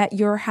that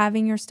you're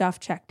having your stuff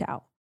checked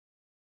out.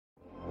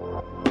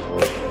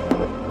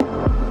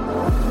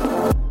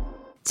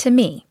 To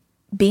me,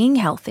 being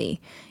healthy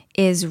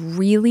is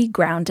really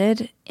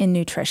grounded in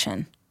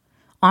nutrition.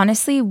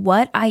 Honestly,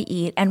 what I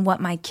eat and what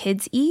my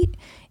kids eat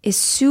is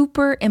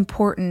super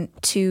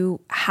important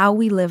to how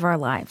we live our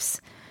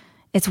lives.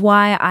 It's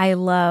why I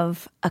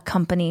love a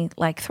company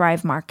like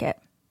Thrive Market,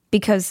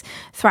 because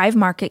Thrive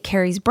Market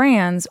carries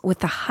brands with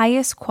the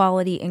highest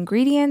quality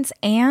ingredients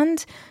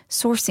and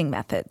sourcing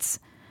methods.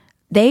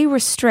 They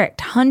restrict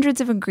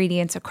hundreds of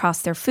ingredients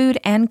across their food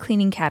and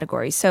cleaning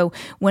categories. So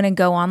when I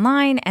go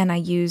online and I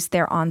use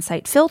their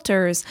on-site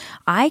filters,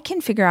 I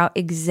can figure out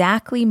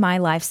exactly my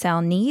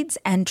lifestyle needs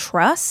and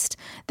trust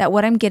that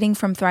what I'm getting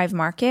from Thrive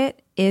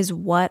Market is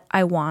what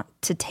I want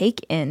to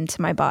take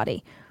into my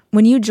body.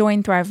 When you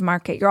join Thrive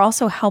Market, you're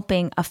also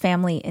helping a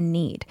family in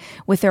need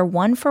with their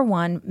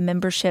 1-for-1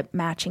 membership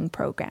matching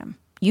program.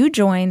 You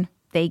join,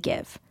 they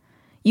give.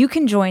 You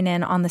can join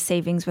in on the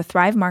savings with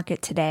Thrive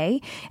Market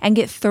today and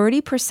get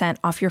 30%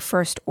 off your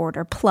first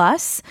order,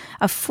 plus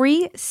a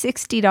free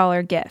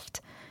 $60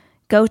 gift.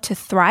 Go to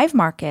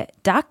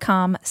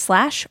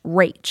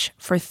thrivemarket.com/RACH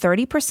for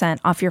 30%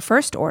 off your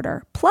first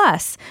order,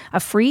 plus a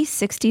free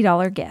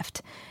 $60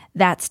 gift.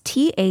 That's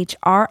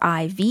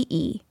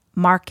THRIVE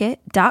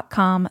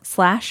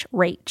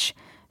market.com/RACH.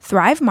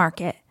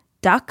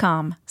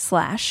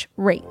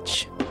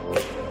 thrivemarket.com/RACH.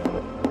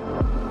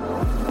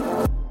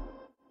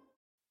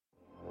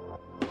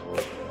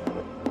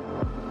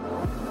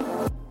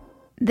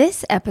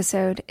 This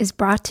episode is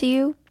brought to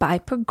you by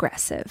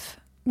Progressive,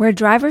 where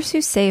drivers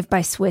who save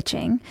by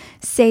switching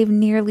save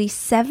nearly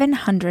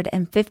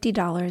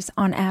 $750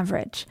 on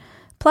average.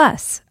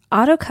 Plus,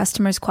 auto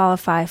customers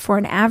qualify for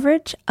an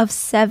average of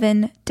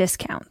 7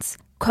 discounts.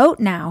 Quote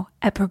now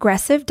at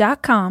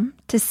progressive.com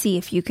to see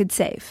if you could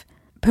save.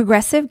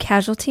 Progressive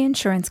Casualty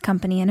Insurance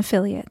Company and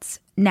Affiliates.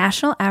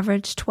 National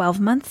average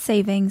 12-month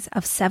savings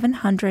of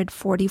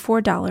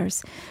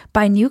 $744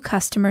 by new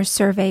customers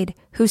surveyed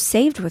who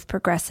saved with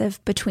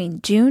Progressive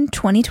between June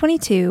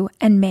 2022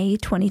 and May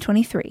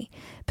 2023.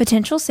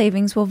 Potential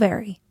savings will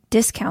vary.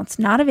 Discounts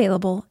not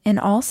available in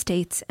all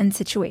states and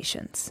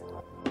situations.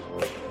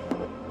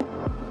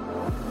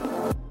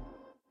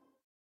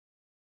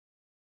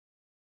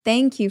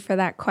 Thank you for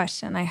that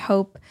question. I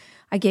hope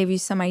I gave you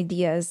some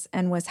ideas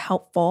and was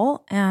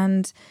helpful.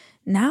 And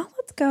now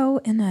let's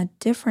go in a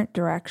different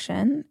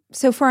direction.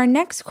 So for our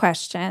next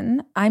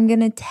question, I'm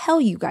going to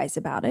tell you guys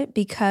about it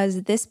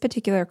because this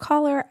particular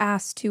caller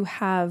asked to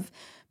have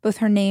both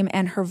her name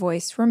and her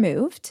voice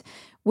removed,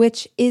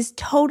 which is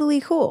totally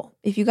cool.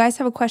 If you guys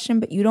have a question,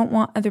 but you don't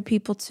want other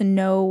people to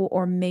know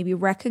or maybe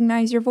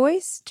recognize your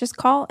voice, just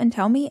call and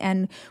tell me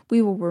and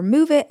we will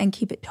remove it and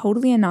keep it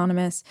totally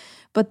anonymous.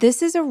 But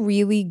this is a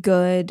really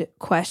good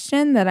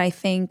question that I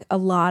think a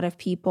lot of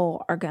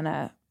people are going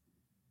to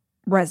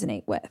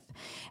resonate with.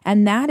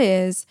 And that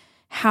is,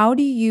 how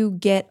do you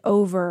get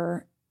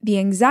over the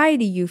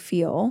anxiety you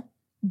feel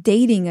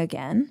dating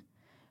again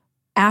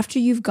after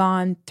you've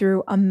gone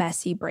through a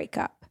messy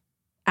breakup?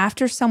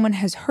 After someone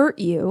has hurt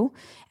you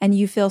and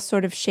you feel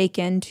sort of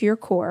shaken to your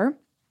core,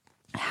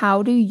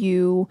 how do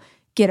you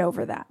get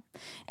over that?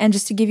 And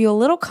just to give you a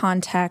little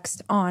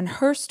context on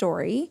her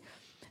story,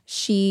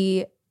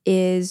 she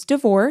is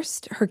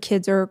divorced, her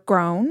kids are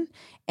grown,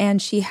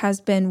 and she has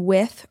been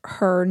with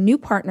her new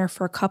partner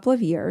for a couple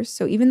of years.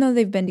 So even though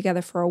they've been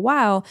together for a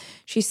while,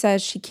 she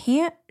says she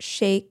can't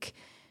shake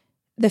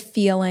the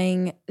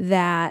feeling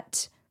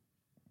that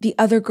the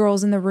other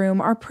girls in the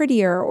room are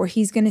prettier, or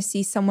he's going to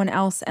see someone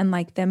else and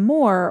like them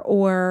more.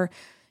 Or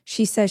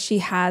she says she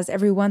has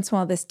every once in a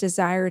while this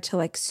desire to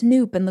like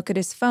snoop and look at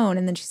his phone.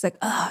 And then she's like,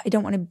 oh, I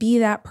don't want to be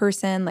that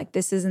person. Like,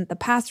 this isn't the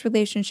past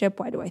relationship.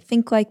 Why do I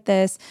think like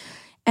this?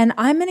 And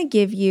I'm going to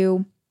give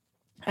you,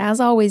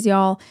 as always,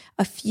 y'all,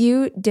 a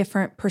few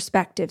different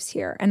perspectives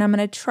here. And I'm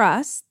going to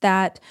trust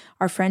that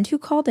our friend who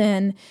called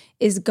in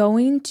is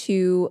going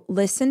to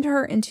listen to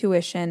her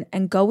intuition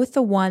and go with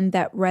the one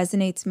that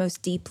resonates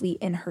most deeply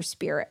in her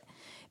spirit.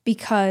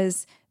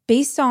 Because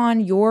based on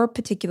your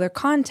particular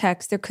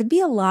context, there could be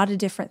a lot of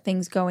different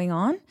things going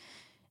on,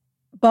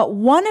 but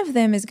one of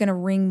them is going to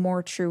ring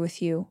more true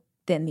with you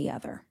than the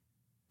other.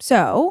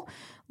 So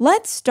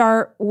let's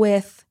start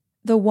with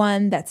the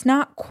one that's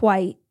not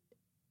quite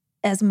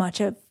as much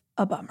of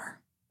a bummer.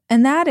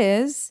 And that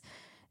is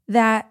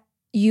that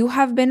you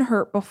have been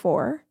hurt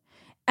before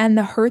And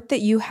the hurt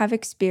that you have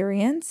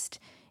experienced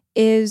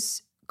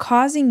is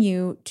causing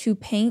you to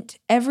paint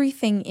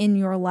everything in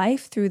your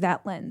life through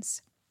that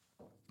lens.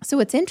 So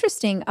what's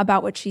interesting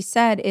about what she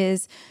said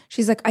is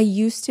she's like, I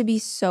used to be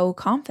so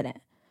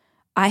confident.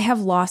 I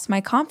have lost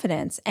my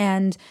confidence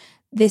and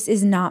this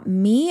is not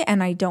me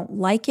and I don't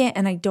like it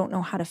and I don't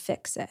know how to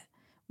fix it.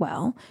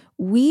 Well,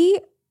 we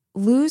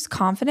lose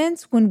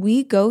confidence when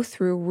we go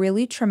through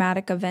really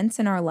traumatic events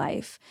in our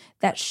life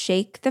that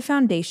shake the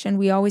foundation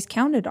we always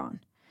counted on.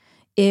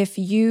 If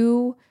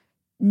you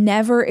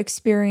never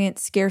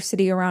experience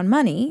scarcity around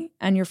money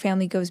and your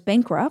family goes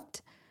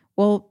bankrupt,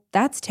 well,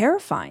 that's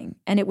terrifying.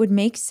 And it would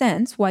make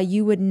sense why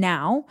you would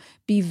now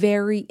be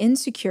very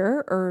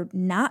insecure or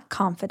not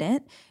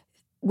confident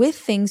with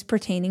things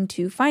pertaining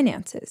to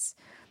finances.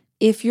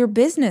 If your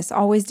business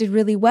always did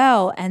really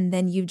well and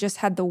then you just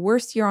had the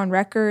worst year on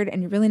record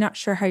and you're really not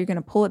sure how you're going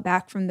to pull it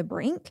back from the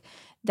brink,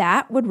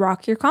 that would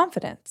rock your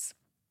confidence.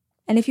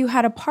 And if you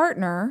had a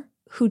partner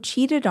who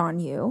cheated on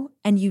you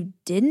and you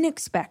didn't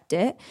expect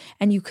it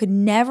and you could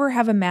never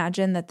have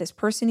imagined that this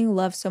person you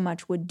love so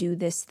much would do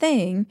this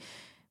thing,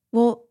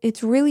 well,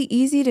 it's really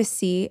easy to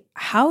see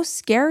how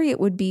scary it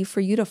would be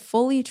for you to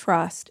fully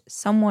trust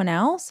someone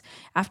else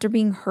after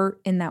being hurt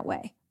in that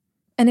way.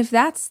 And if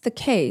that's the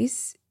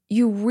case,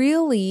 you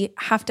really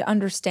have to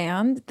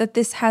understand that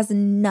this has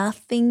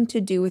nothing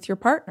to do with your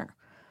partner.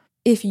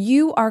 If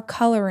you are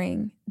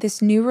coloring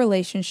this new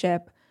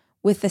relationship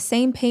with the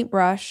same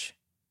paintbrush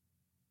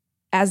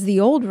as the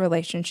old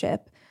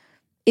relationship,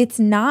 it's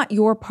not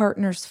your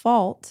partner's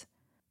fault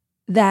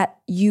that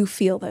you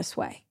feel this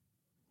way.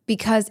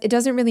 Because it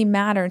doesn't really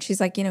matter. And she's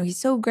like, he's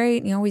so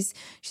great. And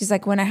she's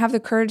like, when I have the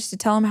courage to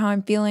tell him how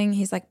I'm feeling,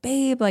 he's like,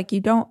 babe,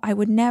 I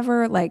would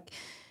never,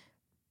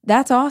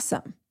 that's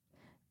awesome.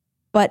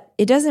 But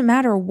it doesn't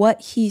matter what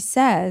he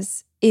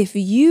says if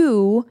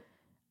you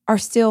are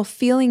still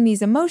feeling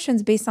these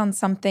emotions based on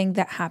something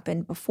that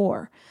happened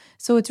before.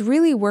 So it's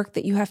really work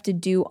that you have to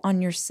do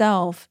on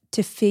yourself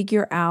to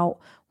figure out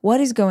what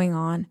is going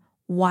on,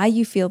 why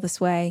you feel this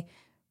way,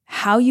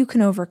 how you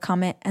can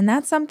overcome it. And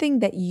that's something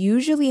that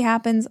usually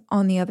happens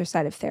on the other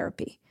side of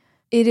therapy.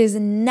 It is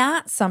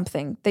not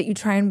something that you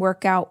try and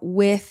work out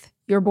with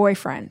your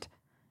boyfriend.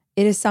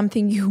 It is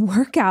something you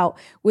work out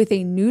with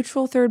a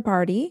neutral third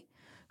party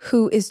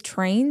who is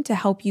trained to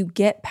help you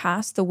get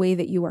past the way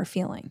that you are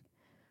feeling.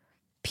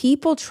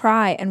 People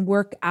try and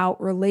work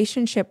out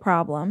relationship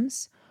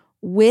problems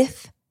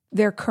with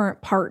their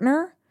current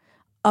partner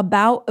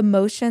about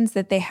emotions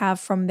that they have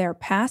from their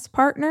past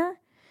partner,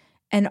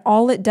 and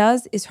all it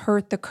does is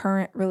hurt the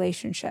current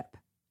relationship.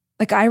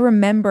 I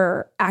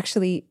remember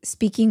actually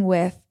speaking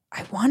with,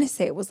 I want to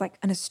say it was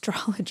an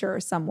astrologer or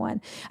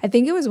someone. I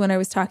think it was when I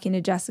was talking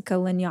to Jessica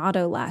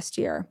Lanyadoo last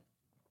year,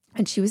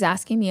 and she was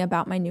asking me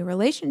about my new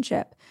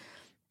relationship.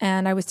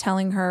 And I was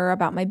telling her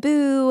about my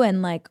boo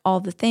and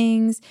all the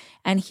things.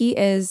 And he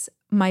is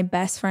my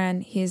best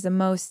friend. He is the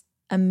most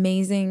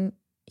amazing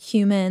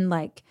human.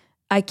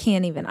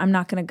 I'm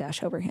not going to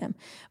gush over him,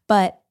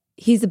 but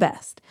he's the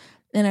best.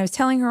 And I was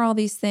telling her all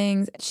these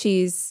things.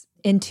 She's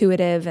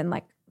intuitive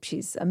and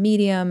she's a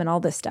medium and all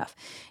this stuff.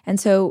 And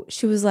so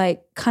she was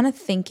kind of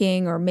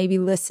thinking or maybe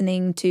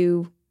listening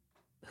to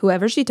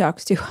whoever she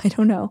talks to, I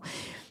don't know.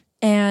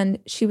 And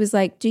she was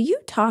like, do you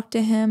talk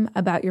to him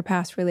about your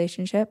past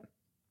relationship?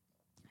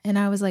 And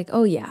I was like,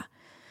 oh yeah,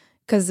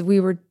 because we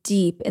were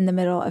deep in the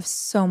middle of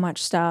so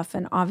much stuff.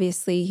 And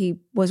obviously he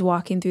was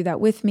walking through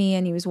that with me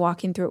and he was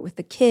walking through it with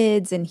the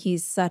kids. And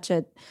he's such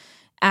an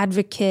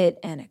advocate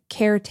and a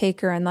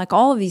caretaker and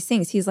all of these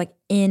things. He's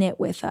in it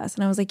with us.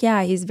 And I was like,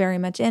 yeah, he's very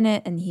much in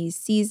it and he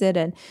sees it.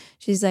 And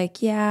she's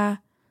like, yeah,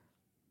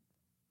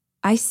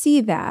 I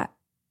see that.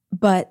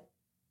 But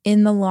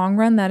in the long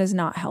run, that is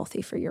not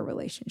healthy for your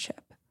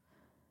relationship.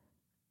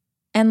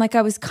 And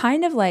I was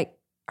kind of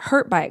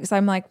hurt by it because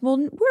I'm like, well,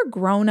 we're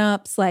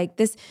grown-ups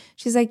this.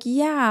 She's like,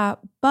 yeah,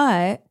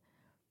 but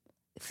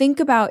think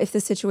about if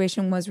the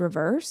situation was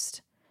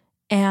reversed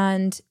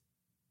and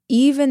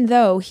even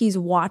though he's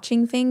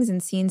watching things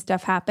and seeing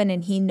stuff happen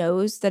and he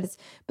knows that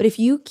but if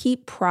you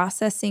keep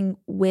processing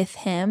with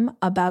him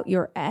about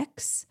your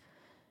ex,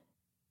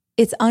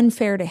 it's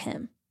unfair to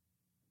him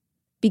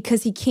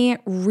because he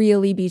can't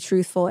really be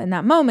truthful in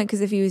that moment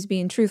because if he was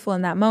being truthful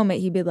in that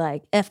moment, he'd be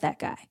like, F that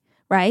guy,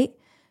 right?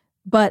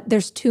 But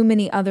there's too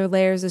many other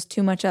layers. There's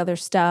too much other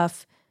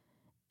stuff.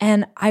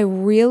 And I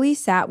really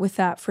sat with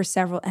that for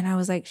and I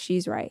was like,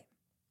 she's right.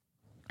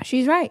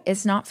 She's right.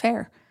 It's not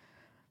fair.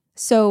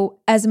 So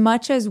as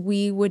much as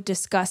we would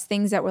discuss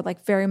things that were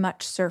very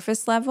much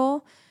surface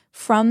level,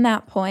 from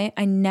that point,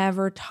 I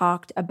never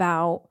talked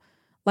about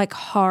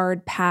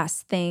hard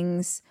past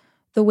things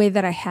the way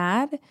that I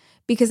had,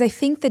 because I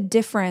think the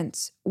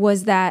difference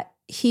was that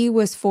he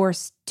was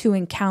forced to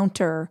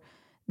encounter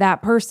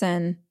that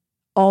person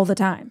all the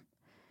time.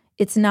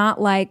 It's not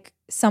like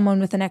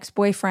someone with an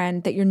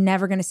ex-boyfriend that you're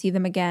never going to see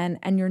them again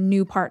and your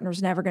new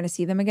partner's never going to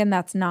see them again.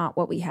 That's not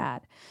what we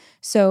had.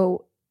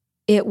 So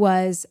it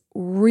was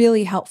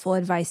really helpful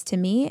advice to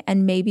me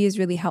and maybe is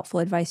really helpful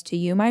advice to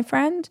you, my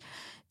friend,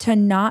 to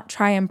not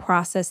try and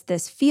process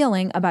this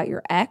feeling about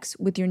your ex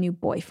with your new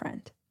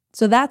boyfriend.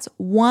 So that's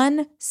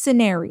one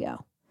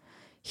scenario.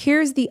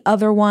 Here's the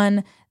other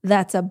one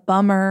that's a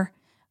bummer,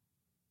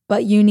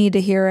 but you need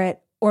to hear it,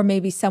 or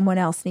maybe someone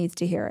else needs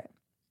to hear it.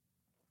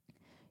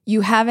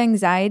 You have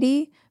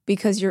anxiety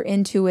because your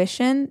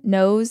intuition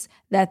knows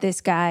that this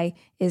guy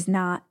is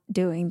not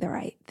doing the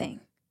right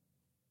thing.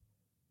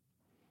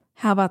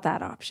 How about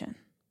that option?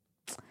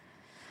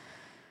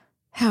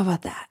 How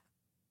about that?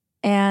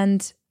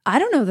 And I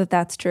don't know that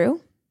that's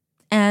true.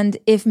 And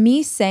if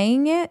me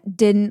saying it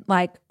didn't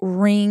like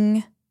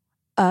ring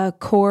a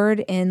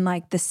chord in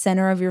like the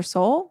center of your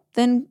soul,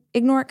 then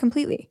ignore it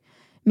completely.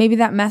 Maybe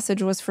that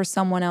message was for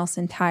someone else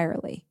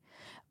entirely.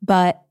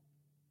 But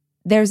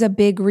there's a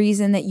big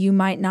reason that you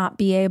might not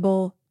be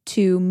able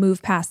to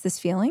move past this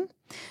feeling.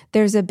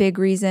 There's a big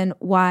reason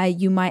why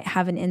you might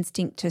have an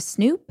instinct to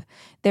snoop.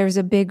 There's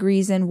a big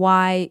reason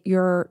why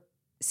you're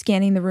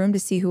scanning the room to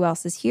see who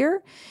else is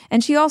here.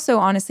 And she also,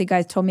 honestly,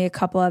 guys, told me a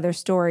couple other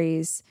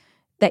stories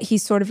that he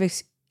sort of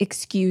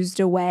excused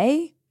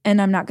away,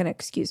 and I'm not going to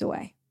excuse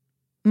away.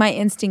 My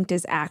instinct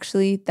is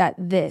actually that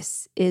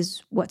this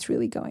is what's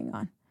really going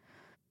on.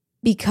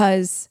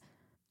 Because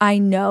I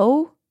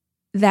know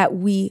that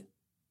we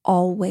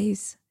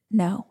always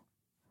know.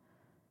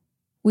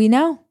 We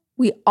know.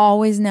 We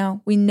always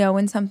know. We know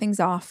when something's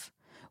off.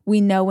 We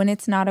know when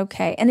it's not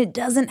okay. And it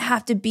doesn't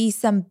have to be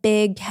some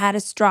big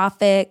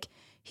catastrophic,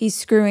 he's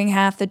screwing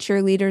half the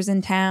cheerleaders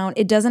in town.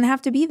 It doesn't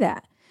have to be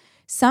that.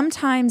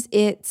 Sometimes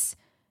it's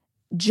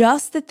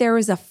just that there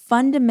is a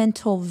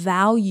fundamental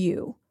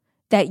value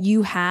that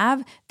you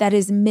have that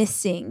is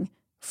missing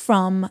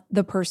from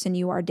the person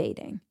you are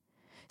dating.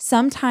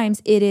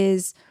 Sometimes it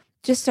is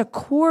just a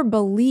core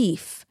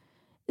belief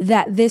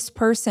that this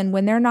person,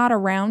 when they're not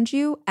around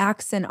you,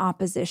 acts in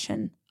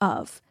opposition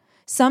of.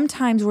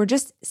 Sometimes we're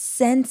just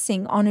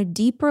sensing on a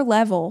deeper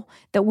level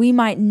that we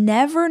might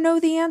never know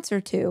the answer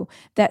to,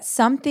 that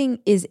something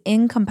is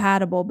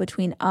incompatible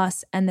between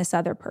us and this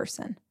other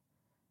person.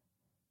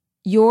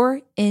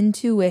 Your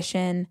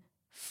intuition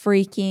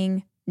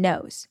freaking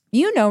knows.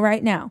 You know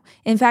right now.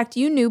 In fact,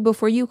 you knew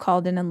before you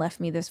called in and left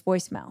me this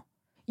voicemail.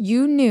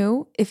 You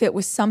knew if it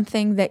was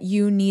something that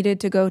you needed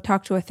to go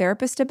talk to a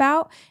therapist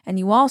about, and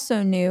you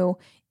also knew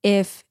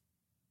if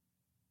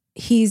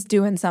he's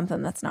doing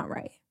something that's not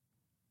right.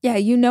 Yeah,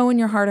 you know in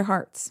your heart of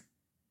hearts,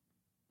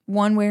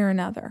 one way or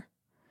another,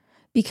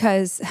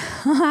 because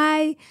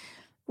I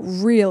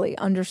really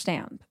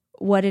understand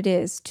what it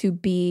is to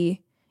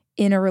be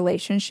in a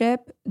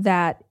relationship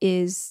that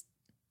is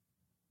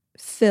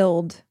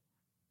filled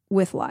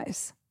with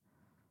lies.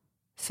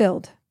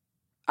 Filled.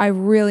 I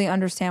really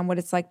understand what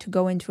it's like to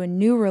go into a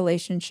new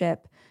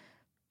relationship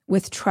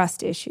with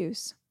trust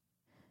issues.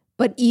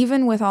 But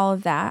even with all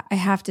of that, I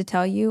have to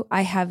tell you,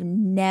 I have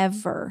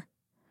never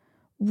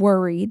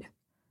worried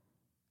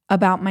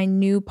about my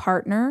new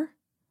partner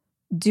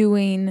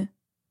doing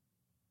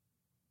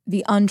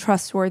the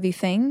untrustworthy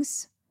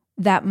things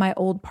that my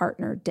old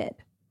partner did.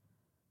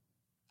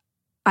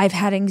 I've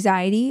had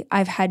anxiety.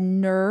 I've had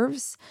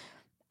nerves.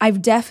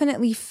 I've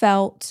definitely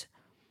felt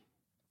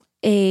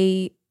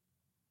a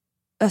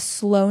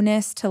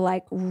slowness to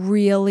like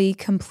really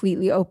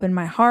completely open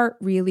my heart,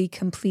 really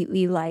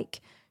completely like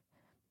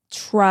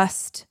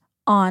trust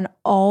on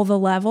all the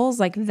levels.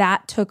 Like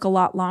that took a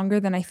lot longer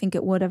than I think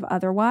it would have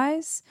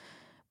otherwise.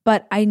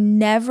 But I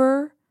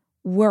never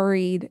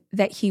worried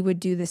that he would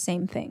do the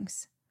same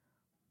things.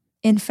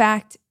 In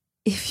fact,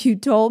 if you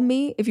told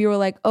me, if you were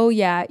like, oh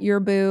yeah, your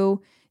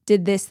boo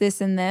did this,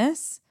 this, and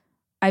this,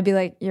 I'd be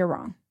like, you're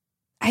wrong.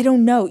 I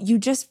don't know. You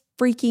just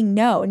freaking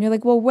know. And you're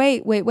like, well,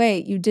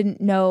 wait. You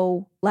didn't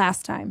know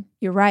last time.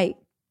 You're right.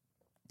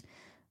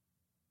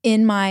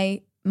 In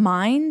my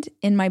mind,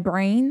 in my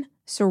brain,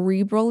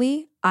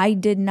 cerebrally, I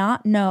did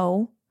not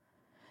know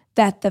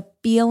that the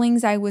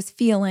feelings I was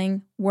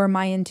feeling were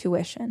my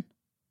intuition.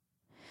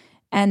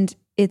 And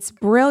it's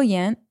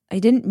brilliant. I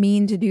didn't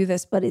mean to do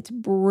this, but it's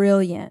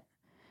brilliant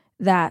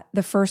that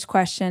the first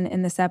question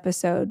in this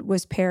episode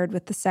was paired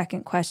with the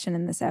second question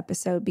in this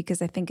episode, because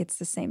I think it's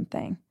the same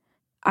thing.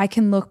 I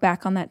can look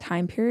back on that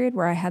time period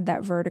where I had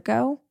that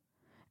vertigo,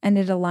 and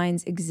it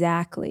aligns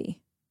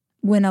exactly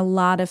when a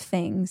lot of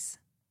things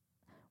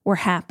were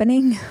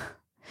happening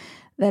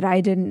that I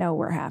didn't know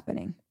were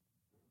happening.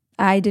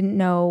 I didn't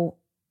know.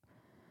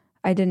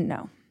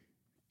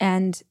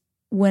 And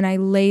when I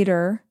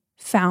later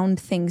found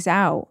things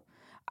out,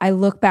 I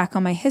look back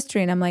on my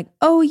history and I'm like,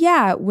 oh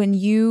yeah, when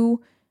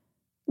you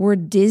were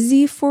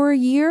dizzy for a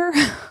year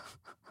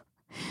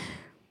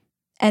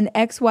and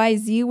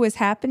XYZ was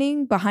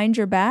happening behind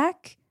your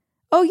back,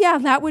 oh yeah,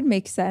 that would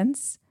make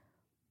sense.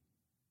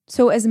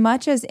 So as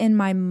much as in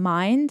my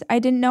mind, I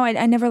didn't know,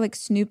 I never like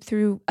snooped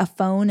through a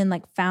phone and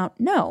like found,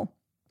 no.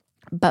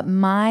 But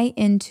my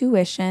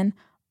intuition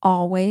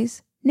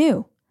always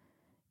knew.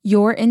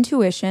 Your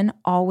intuition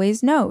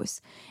always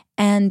knows.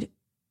 And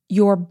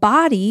your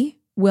body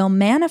will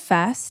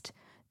manifest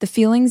the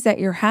feelings that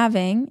you're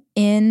having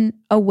in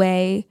a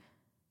way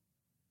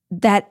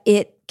that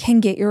it can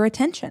get your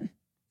attention.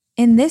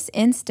 In this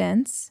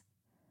instance,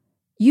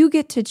 you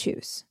get to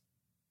choose.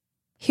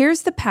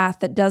 Here's the path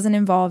that doesn't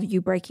involve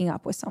you breaking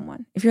up with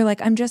someone. If you're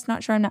like, I'm just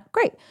not sure, I'm not,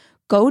 great.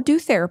 Go do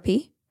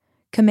therapy,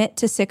 commit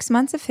to 6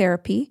 months of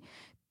therapy,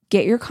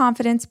 get your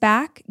confidence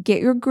back,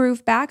 get your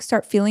groove back,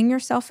 start feeling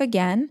yourself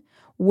again,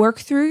 work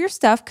through your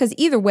stuff, because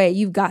either way,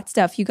 you've got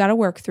stuff you got to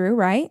work through,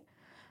 right?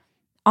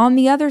 On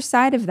the other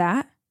side of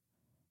that,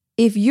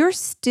 if you're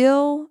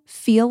still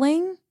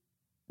feeling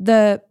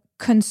the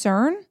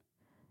concern,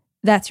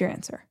 that's your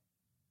answer.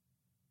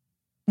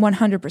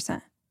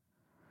 100%.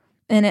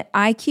 And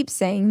I keep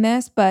saying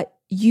this, but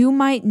you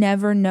might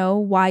never know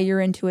why your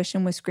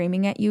intuition was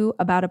screaming at you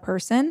about a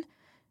person.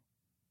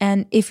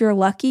 And if you're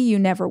lucky, you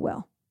never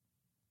will.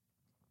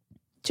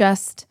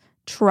 Just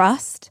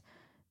trust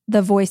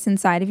the voice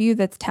inside of you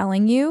that's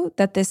telling you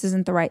that this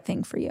isn't the right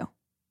thing for you.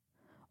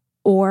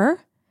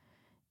 Or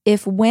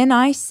if when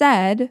I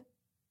said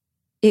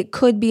it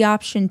could be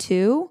option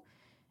 2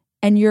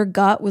 and your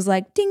gut was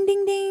like, ding,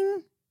 ding,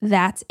 ding,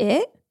 that's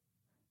it.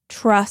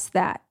 Trust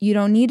that. You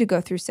don't need to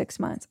go through 6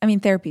 months. I mean,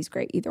 therapy's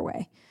great either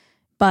way,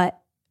 but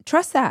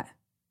trust that.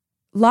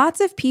 Lots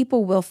of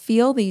people will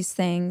feel these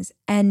things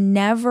and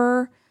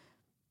never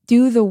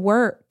do the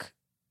work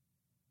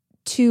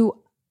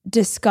to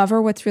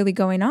discover what's really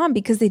going on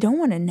because they don't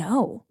want to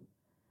know.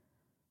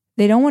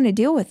 They don't want to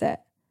deal with it.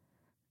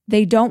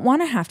 They don't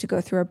want to have to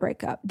go through a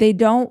breakup. They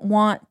don't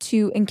want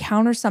to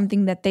encounter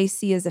something that they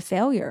see as a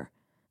failure.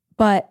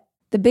 But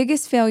the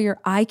biggest failure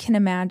I can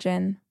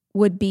imagine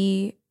would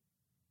be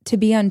to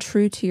be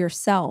untrue to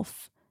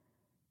yourself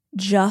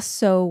just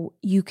so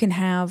you can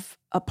have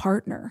a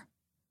partner.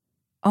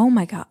 Oh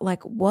my God,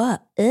 like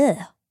what? Ugh.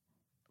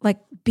 Like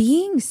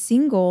being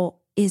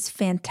single is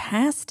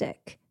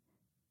fantastic.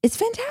 It's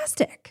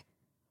fantastic.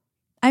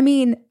 I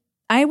mean,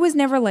 I was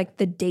never like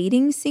the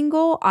dating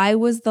single. I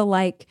was the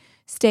like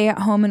stay at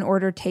home and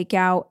order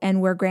takeout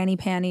and wear granny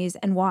panties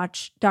and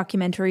watch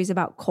documentaries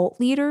about cult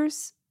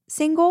leaders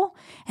single.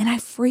 And I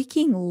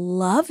freaking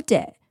loved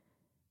it.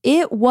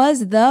 It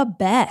was the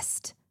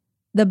best.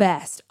 The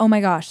best. Oh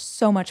my gosh,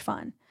 so much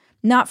fun.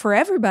 Not for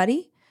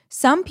everybody.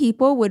 Some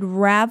people would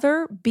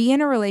rather be in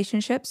a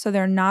relationship so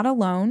they're not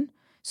alone,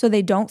 so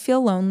they don't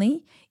feel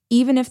lonely,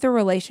 even if the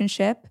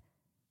relationship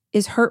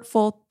is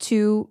hurtful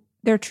to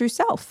their true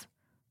self.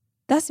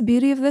 That's the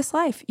beauty of this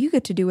life. You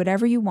get to do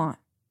whatever you want.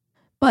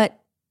 But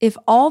if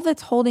all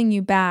that's holding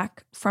you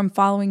back from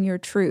following your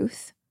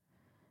truth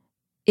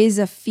is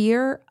a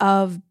fear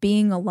of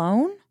being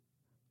alone,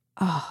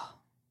 oh,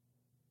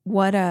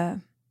 what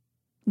a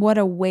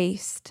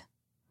waste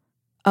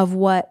of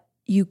what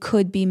you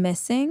could be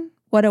missing.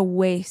 What a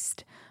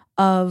waste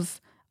of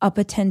a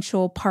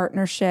potential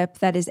partnership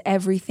that is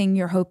everything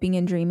you're hoping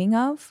and dreaming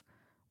of.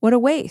 What a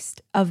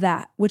waste of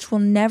that, which will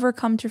never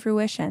come to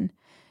fruition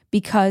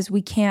because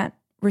we can't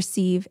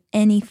receive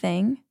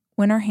anything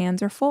when our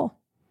hands are full.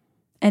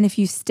 And if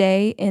you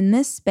stay in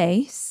this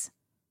space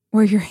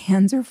where your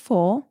hands are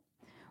full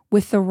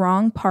with the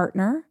wrong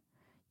partner,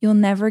 you'll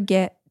never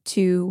get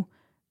to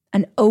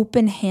an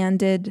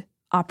open-handed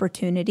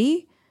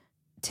opportunity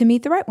to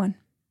meet the right one.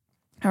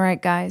 All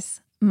right,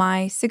 guys,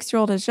 my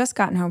 6-year-old has just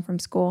gotten home from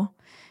school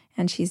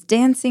and she's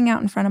dancing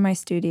out in front of my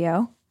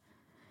studio.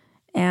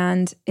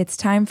 And it's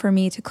time for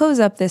me to close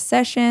up this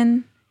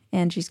session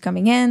and she's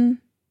coming in.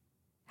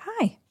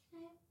 Hi. Can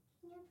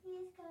you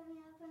please cut me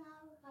up an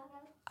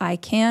avocado? I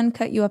can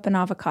cut you up an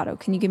avocado.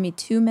 Can you give me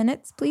 2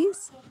 minutes,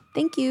 please?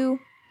 Thank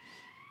you.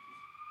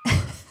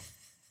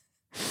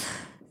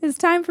 It's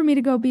time for me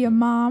to go be a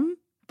mom.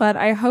 But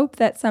I hope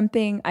that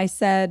something I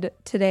said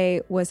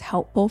today was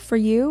helpful for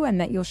you and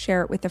that you'll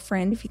share it with a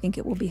friend if you think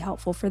it will be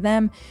helpful for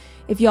them.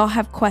 If y'all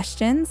have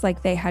questions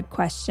like they had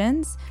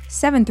questions,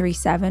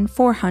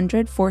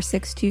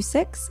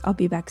 737-400-4626. I'll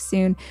be back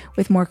soon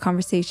with more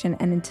conversation.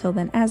 And until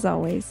then, as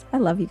always, I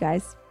love you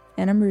guys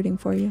and I'm rooting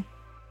for you.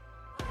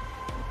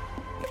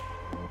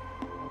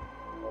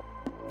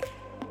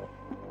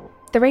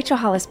 The Rachel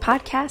Hollis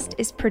podcast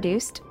is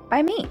produced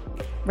by me,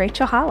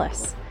 Rachel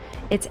Hollis.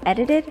 It's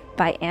edited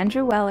by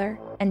Andrew Weller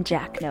and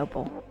Jack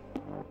Noble.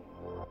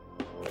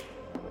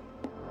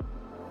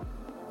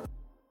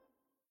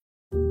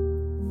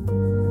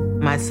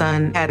 My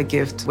son had a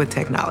gift with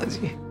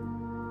technology.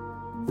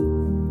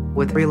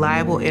 With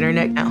reliable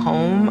internet at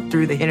home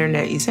through the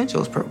Internet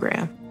Essentials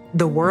program,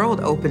 the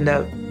world opened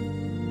up.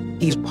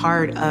 He's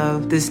part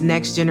of this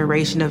next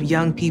generation of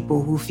young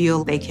people who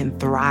feel they can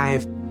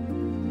thrive.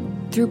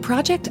 Through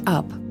Project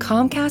UP,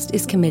 Comcast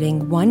is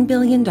committing $1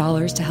 billion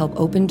to help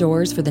open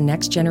doors for the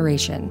next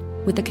generation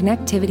with the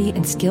connectivity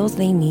and skills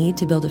they need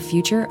to build a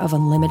future of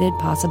unlimited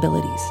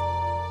possibilities.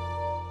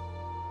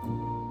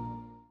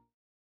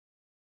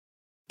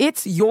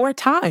 It's your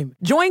time.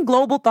 Join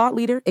global thought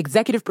leader,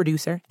 executive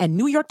producer, and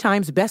New York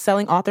Times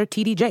bestselling author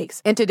T.D.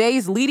 Jakes and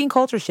today's leading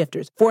culture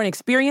shifters for an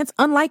experience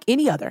unlike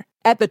any other.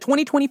 At the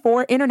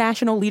 2024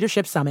 International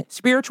Leadership Summit,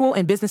 spiritual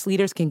and business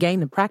leaders can gain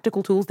the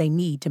practical tools they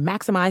need to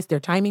maximize their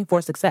timing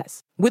for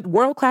success. With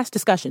world-class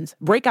discussions,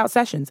 breakout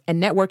sessions,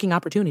 and networking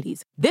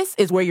opportunities, this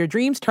is where your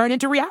dreams turn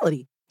into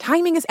reality.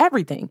 Timing is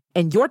everything,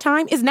 and your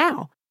time is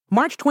now.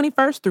 March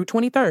 21st through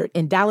 23rd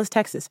in Dallas,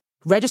 Texas.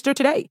 Register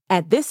today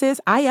at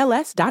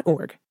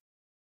thisisils.org.